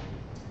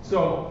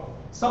 So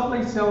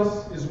subplate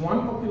cells is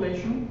one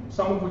population,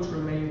 some of which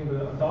remain in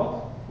the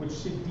adult, which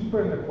sit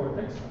deeper in the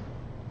cortex.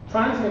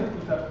 Transient,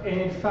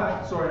 and in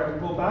fact, sorry, I'll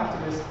go back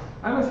to this.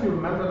 I don't know if you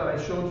remember that I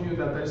showed you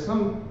that there's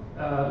some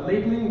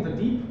labeling in the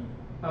deep,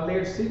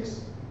 layer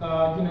 6,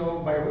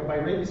 by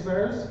rabies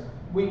bearers.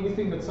 We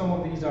think that some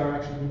of these are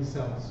actually these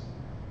cells.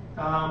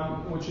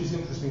 Which is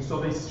interesting.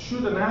 So they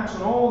shoot an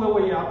action all the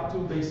way up to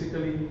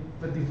basically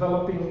the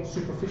developing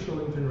superficial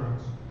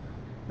interneurons.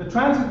 The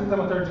transient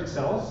glutamatergic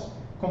cells,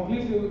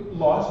 completely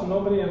lost,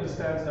 nobody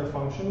understands their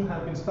function,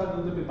 have been studied a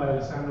little bit by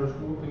Alessandro's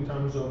group in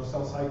terms of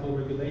cell cycle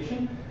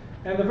regulation.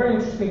 And a very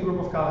interesting group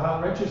of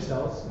Karayannis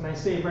cells, and I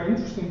say very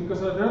interesting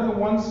because they're the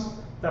ones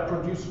that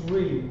produce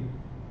reelin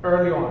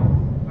early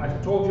on.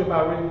 I've told you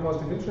about reelin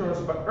positive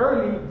interneurons, but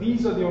early,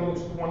 these are the only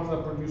ones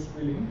that produce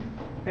reelin.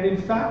 And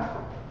in fact,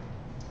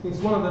 it's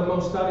one of the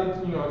most studied,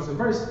 it's a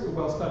very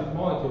well-studied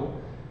molecule,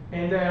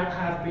 and there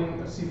have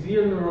been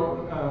severe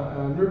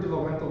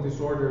neurodevelopmental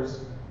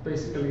disorders,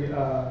 basically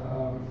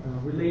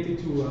related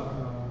to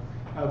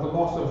the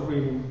loss of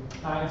reading.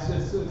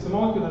 It's a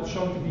molecule that's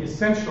shown to be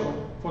essential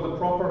for the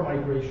proper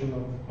migration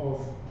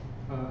of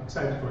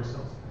excitatory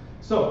cells.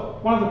 So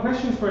one of the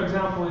questions, for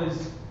example,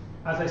 is,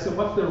 as I said,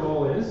 what their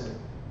role is.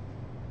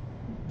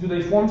 Do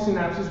they form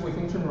synapses with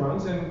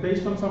interneurons? And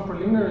based on some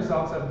preliminary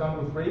results I've done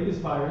with rabies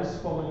virus,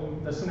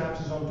 following the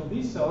synapses onto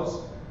these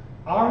cells,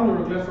 our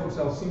neurogliferal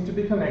cells seem to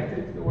be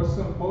connected. There was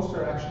some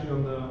poster actually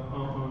on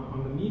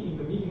the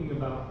meeting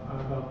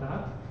about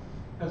that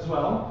as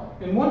well.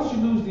 And once you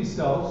lose these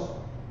cells,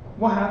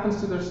 what happens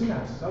to their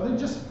synapses? Are they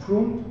just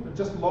pruned, they're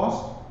just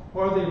lost,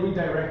 or are they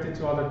redirected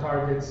to other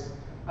targets?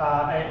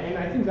 And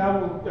I think that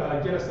will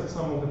get us at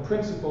some of the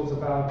principles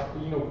about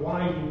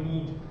why you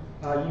need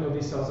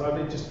these cells. Are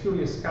they just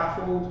purely a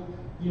scaffold,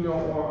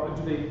 or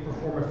do they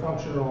perform a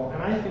function role?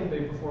 And I think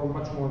they perform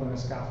much more than a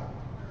scaffold.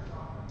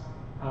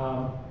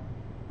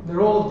 The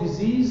role of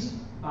disease,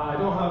 I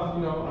don't have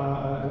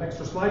an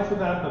extra slide for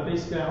that, but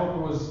basically I hope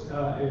it was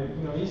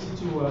easy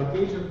to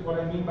gauge what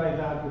I mean by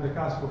that with the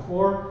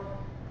Cas4.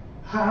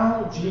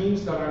 How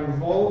genes that are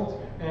involved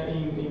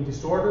in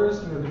disorders,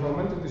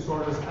 developmental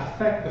disorders,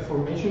 affect the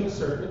formation of the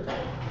circuit,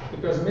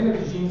 because many of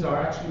the genes are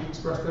actually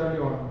expressed early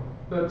on.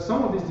 But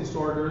some of these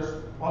disorders,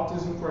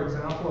 autism for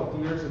example,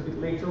 appears a bit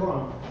later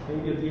on,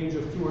 maybe at the age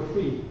of 2 or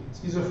 3.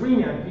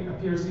 Schizophrenia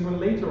appears even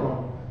later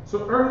on.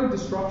 So early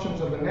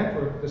disruptions of the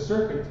network, the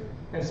circuit,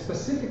 and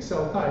specific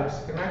cell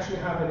types can actually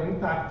have an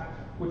impact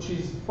which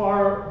is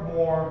far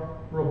more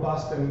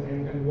robust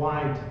and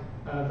wide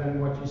than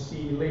what you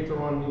see later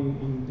on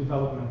in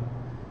development.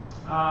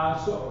 I'd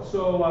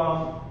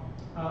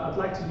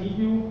like to leave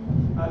you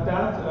at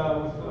that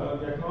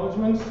with the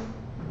acknowledgements.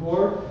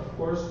 Board, of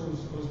course,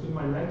 who's been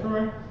my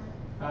mentor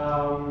at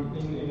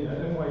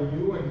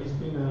NYU, and he's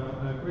been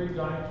a great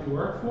guy to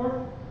work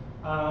for.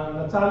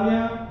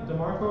 Natalia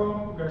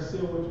DeMarco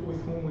Garcia,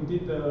 with whom we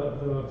did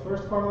the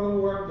first part of the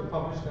work, the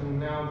published, and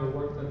now the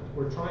work that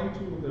we're trying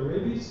to, the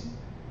rabies.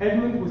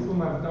 Edmund, with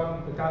whom I've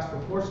done the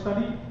Cas4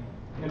 study,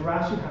 and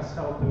Rashid has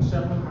helped, and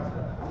Shevlin have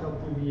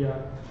helped with the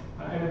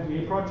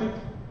NMDA project.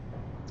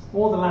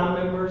 All the lab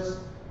members,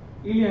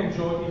 Ilya and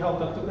Jyoti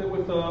helped us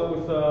with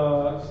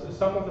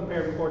some of the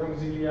pair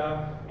recordings,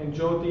 Ilya and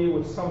Jyoti,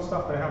 with some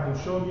stuff that I haven't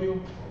showed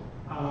you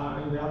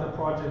in the other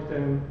project,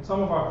 and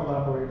some of our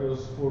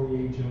collaborators for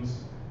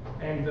reagents,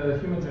 and the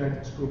human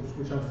genetics groups,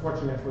 which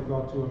unfortunately I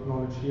forgot to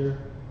acknowledge here.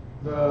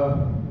 The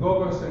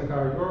Gogos and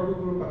Karagogeos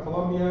group at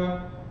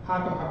Columbia,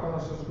 Hakon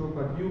Hakonos' group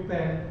at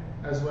UPenn,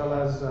 as well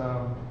as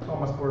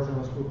Thomas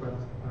Borgeron's group at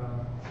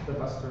the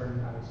Pasteur in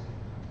Paris.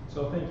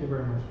 So thank you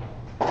very much.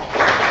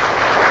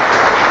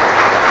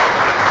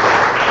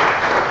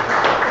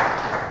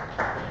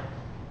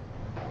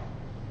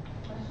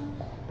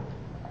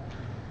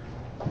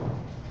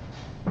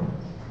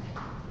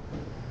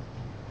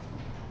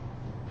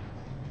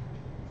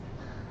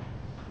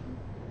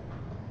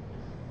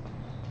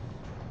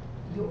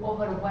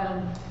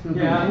 Overwhelmed.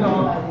 Yeah,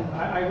 no,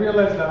 I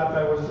realized that.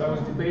 I was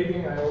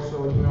debating. I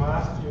also,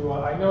 asked you.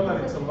 I know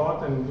that it's a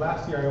lot, and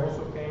last year I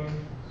also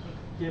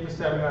gave a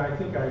seminar. I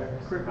think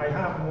I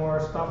have more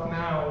stuff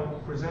now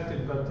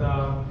presented, but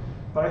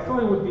I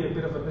thought it would be a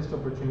bit of a missed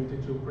opportunity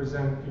to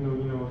present,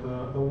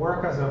 the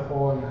work as a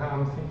whole and how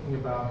I'm thinking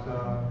about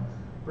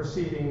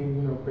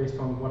proceeding, based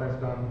on what I've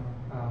done.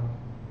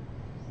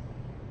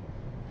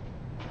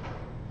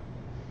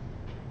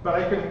 But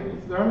I can,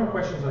 if there are no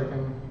questions,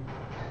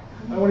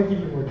 I want to give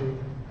you more data.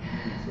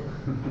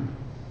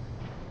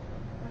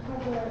 I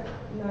have a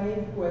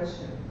naive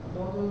question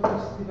about all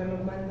these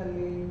developmental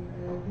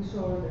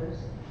disorders.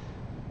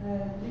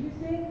 Do you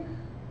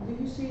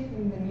see it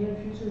in the near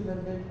future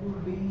that they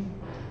will be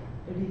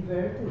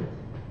reverted?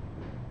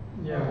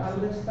 Yeah. Are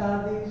there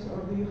studies,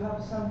 or do you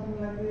have something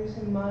like this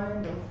in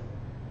mind? Of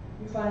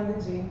you find a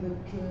gene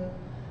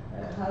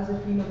that has a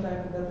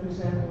phenotype that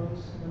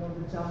resembles,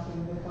 the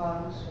jumping, the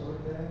pulse, or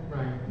the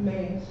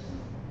maze.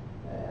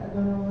 I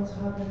don't know what's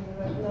happening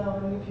right now,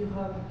 and if you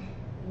have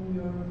in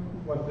your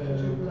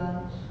future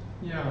plans.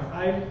 Yeah,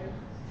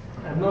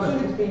 I'm not.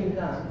 So it's being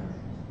done.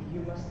 You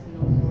must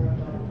know more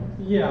about it.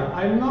 Yeah,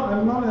 I'm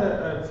not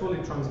a fully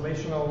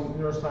translational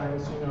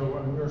neuroscience, a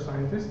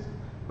neuroscientist,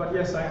 but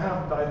yes, I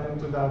have dived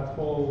into that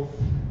whole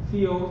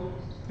field,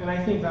 and I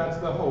think that's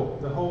the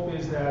hope. The hope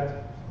is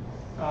that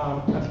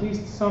at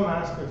least some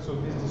aspects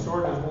of these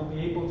disorders will be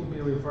able to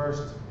be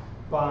reversed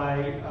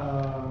by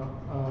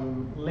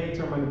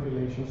later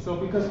manipulation. So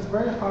because it's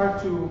very hard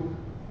to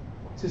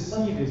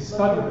see this,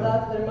 study them.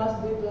 But there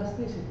must be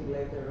plasticity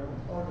later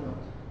on, or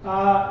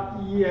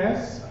not?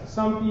 Yes,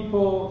 some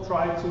people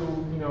try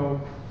to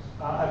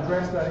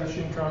address that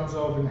issue in terms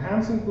of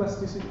enhancing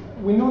plasticity.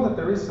 We know that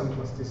there is some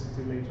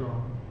plasticity later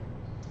on.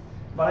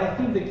 But I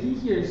think the key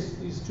here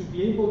is to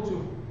be able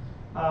to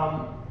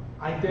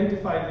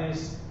identify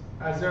this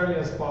as early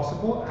as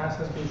possible, as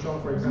has been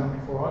shown, for example,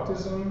 for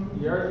autism.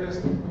 The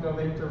earliest, the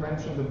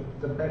intervention,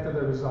 the better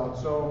the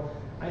results. So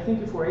I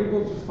think if we're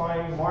able to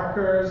find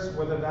markers,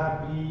 whether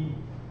that be,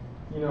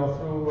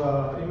 through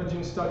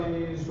imaging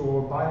studies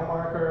or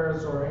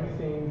biomarkers or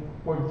anything,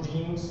 or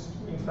genes,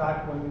 in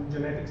fact, when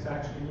genetics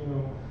actually,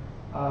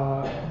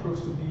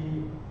 proves to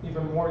be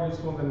even more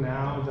useful than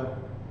now, that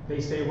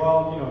they say,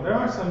 well, there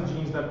are some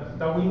genes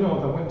that we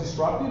know that when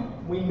disrupted,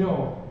 we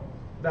know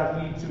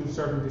that lead to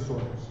certain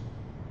disorders,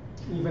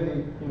 even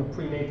in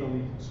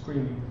prenatally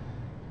screening.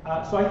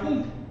 So I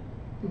think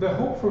the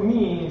hope for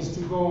me is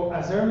to go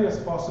as early as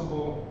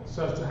possible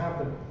so as to have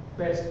the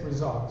best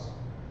results.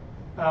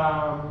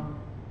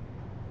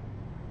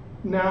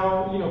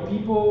 Now,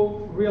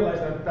 people realize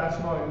that that's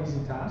not an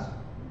easy task,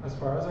 as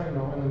far as I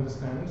know and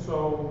understand.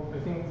 So I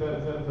think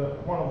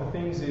one of the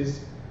things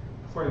is,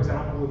 for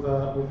example,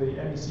 with the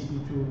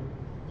MECP2,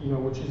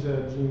 which is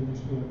a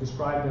gene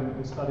described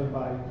and studied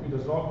by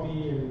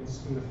Karagogeos, and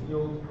it's in the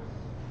field.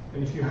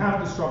 And if you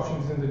have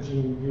disruptions in the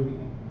gene, you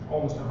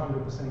almost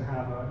 100%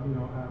 have a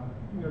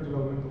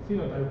neurodevelopmental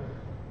phenotype.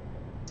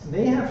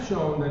 They have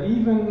shown that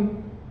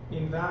even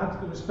in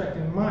that respect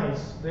in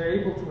mice, they're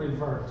able to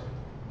revert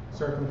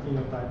certain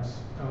phenotypes,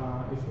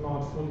 if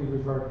not fully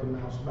revert the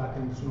mouse back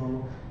into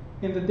normal.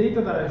 And the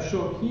data that I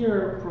showed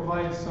here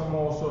provides some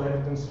also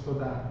evidence for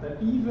that,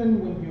 that even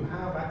when you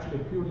have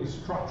actually a purely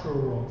structural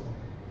role,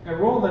 a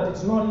role that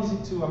it's not easy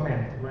to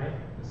amend, right?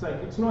 It's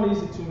like, it's not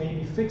easy to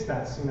maybe fix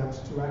that synapse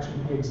to actually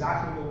be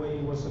exactly the way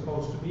it was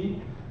supposed to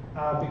be,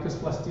 because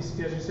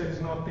plasticity, as you said, is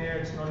not there.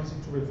 It's not easy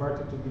to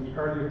revert it to the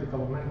earlier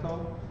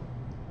developmental.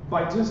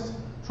 By just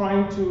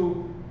trying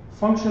to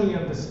functionally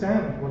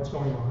understand what's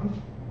going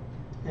on,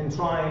 and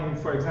trying,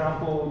 for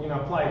example,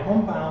 apply a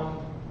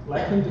compound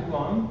like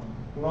Indiplon.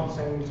 I'm not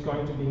saying it's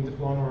going to be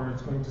Indiplon or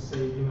it's going to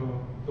save,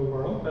 the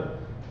world,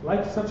 but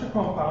like such a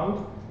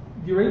compound,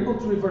 you're able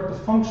to revert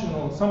some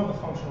of the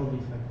functional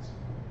defects,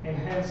 and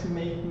hence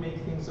make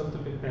things a little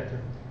bit better.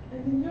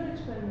 And in your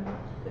experiment,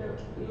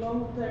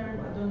 long term,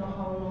 I don't know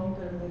how long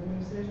term the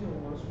administration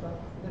was, but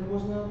there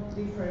was no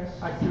difference.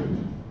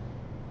 Acute.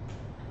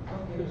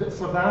 Okay.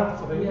 For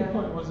the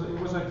Indiplon, it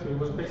was acute. It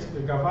was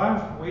basically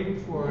gavage,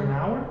 waited for an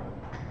hour,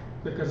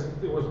 because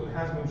it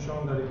has been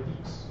shown that it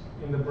peaks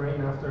in the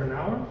brain after an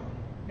hour,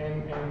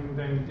 and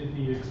then did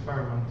the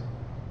experiment.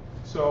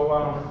 So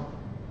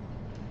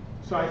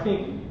so I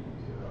think,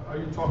 are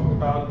you talking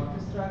about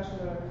the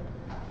structure?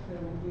 There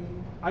will be.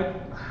 I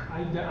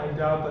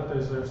doubt that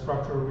there's a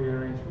structural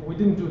rearrangement. We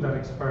didn't do that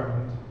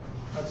experiment.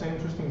 That's an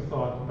interesting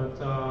thought,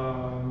 but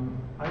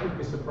I would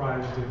be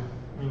surprised if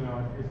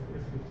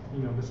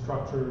the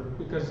structure,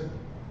 because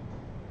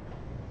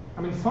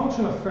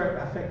function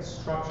affects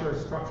structure,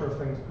 structure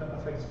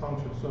affects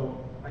function. So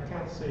I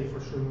can't say for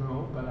sure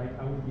no, but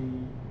I would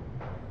be.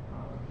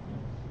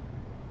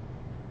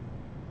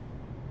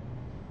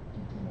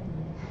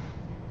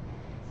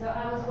 So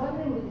I was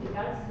wondering with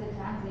regards to the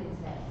transient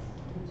cells,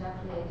 which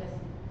actually I just,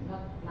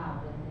 not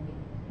now, but maybe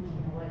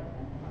thinking away,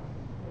 and it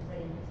was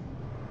very interesting.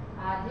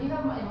 Do you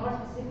have a more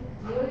specific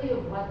theory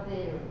of what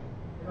their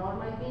role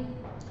might be?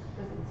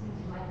 Because it seems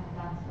you might have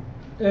done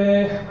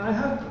something.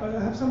 I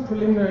have some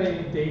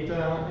preliminary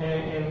data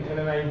and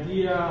an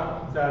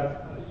idea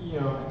that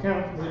I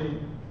can't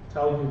really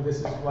tell you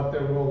this is what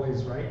their role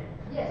is, right?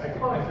 Yes,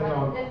 of course,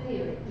 but that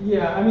theory.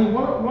 Yeah,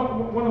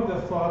 one of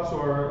the thoughts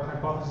or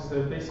hypotheses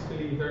that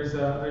basically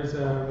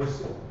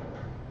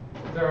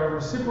there are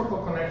reciprocal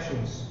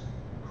connections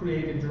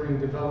created during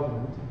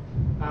development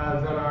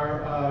that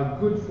are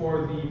good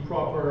for the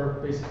proper,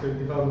 basically,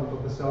 development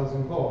of the cells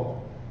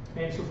involved.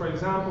 And so, for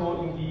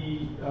example, in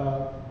the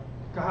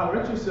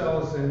Karagogeos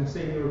cells and,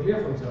 say,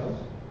 neurogliaform cells,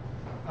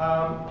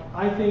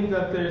 I think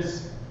that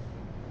there's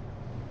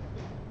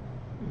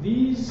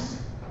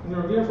these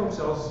neurogliaform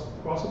cells,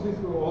 possibly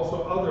through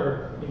also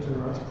other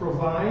interneurons,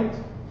 provide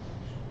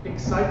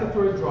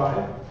excitatory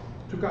drive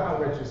to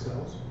Karagogeos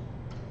cells,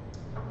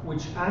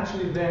 which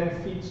actually then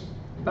feeds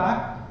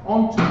back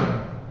onto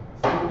them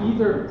through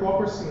either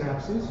proper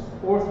synapses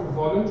or through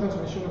volume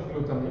transmission of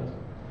glutamate,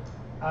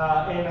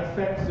 and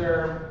affect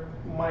their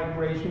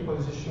migration,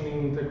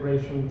 positioning,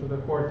 integration to the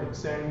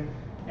cortex. And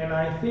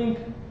I think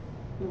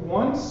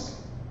what's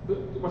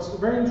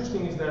very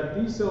interesting is that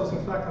these cells,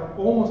 in fact, have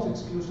almost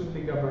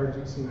exclusively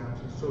GABAergic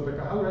synapses. So the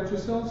Karagogeos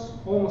cells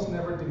almost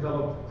never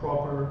develop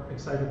proper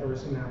excitatory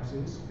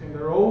synapses, and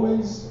they're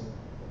always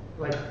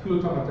like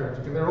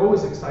glutamatergic, and they're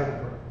always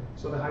excitatory.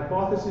 So the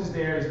hypothesis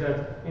there is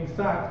that, in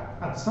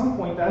fact, at some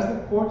point, as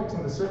the cortex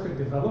and the circuit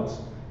develops,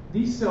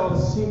 these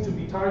cells seem to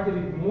be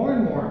targeted more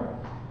and more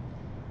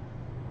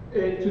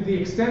to the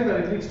extent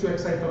that it leads to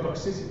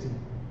excitotoxicity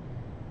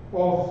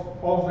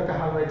of the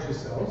Karagogeos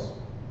cells.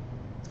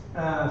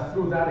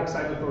 Through that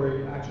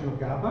excitatory action of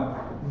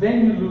GABA,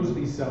 then you lose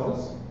these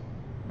cells,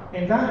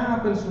 and that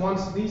happens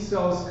once these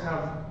cells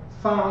have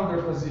found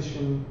their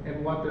position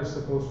and what they're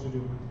supposed to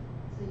do.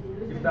 So you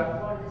lose them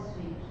before the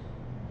switch,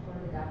 before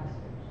the GABA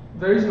switch?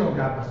 There is no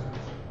GABA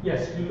switch.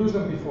 Yes, you lose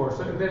them before,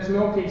 so there's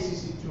no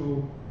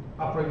KCC2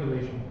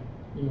 upregulation,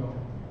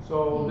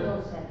 So in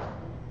those cells?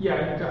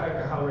 Yeah, in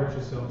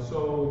Karagogeos cells.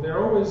 So they're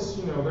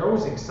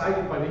always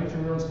excited by the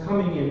interneurons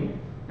coming in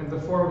and the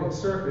forwarding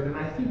circuit, and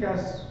I think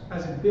as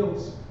it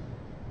builds,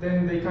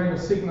 then they kind of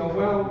signal,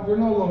 well, you're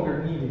no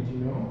longer needed,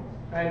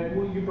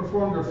 and you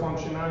performed your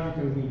function, now you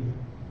can leave.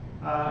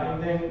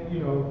 And then,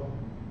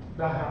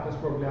 that happens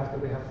probably after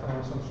they have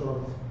found some sort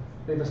of,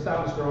 they've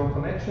established their own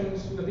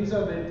connections. These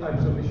are the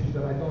types of issues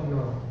that I don't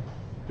know.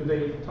 Do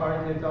they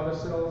target other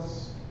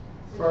cells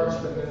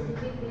first and then?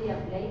 Specifically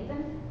ablate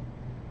them?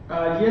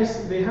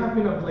 Yes, they have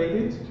been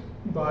ablated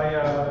by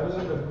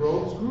Elizabeth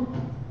Grove's group.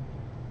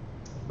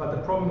 But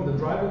the problem, the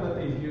driver that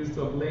they've used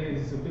to ablate it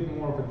is a bit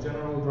more of a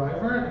general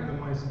driver, and the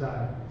mice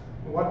die.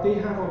 What they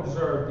have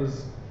observed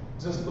is,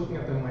 just looking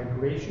at the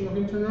migration of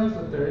interneurons,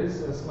 that there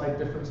is a slight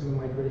difference in the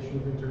migration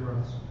of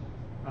interneurons.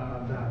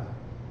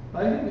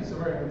 I think it's a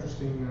very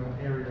interesting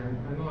area, and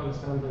I know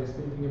Alessandra is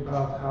thinking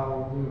about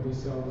how these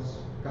cells,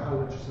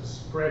 Karagogeos, are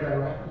spread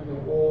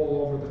around,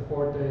 all over the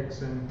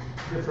cortex and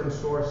different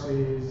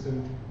sources,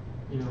 and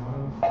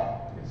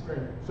it's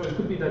very. So it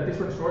could be that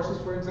different sources,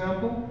 for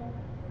example,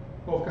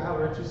 of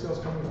Karagogeos cells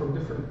coming from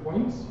different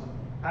points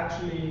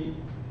actually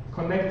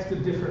connect to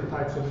different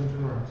types of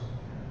interneurons,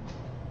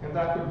 and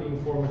that could be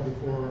informative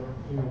for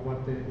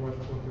what the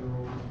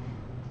role.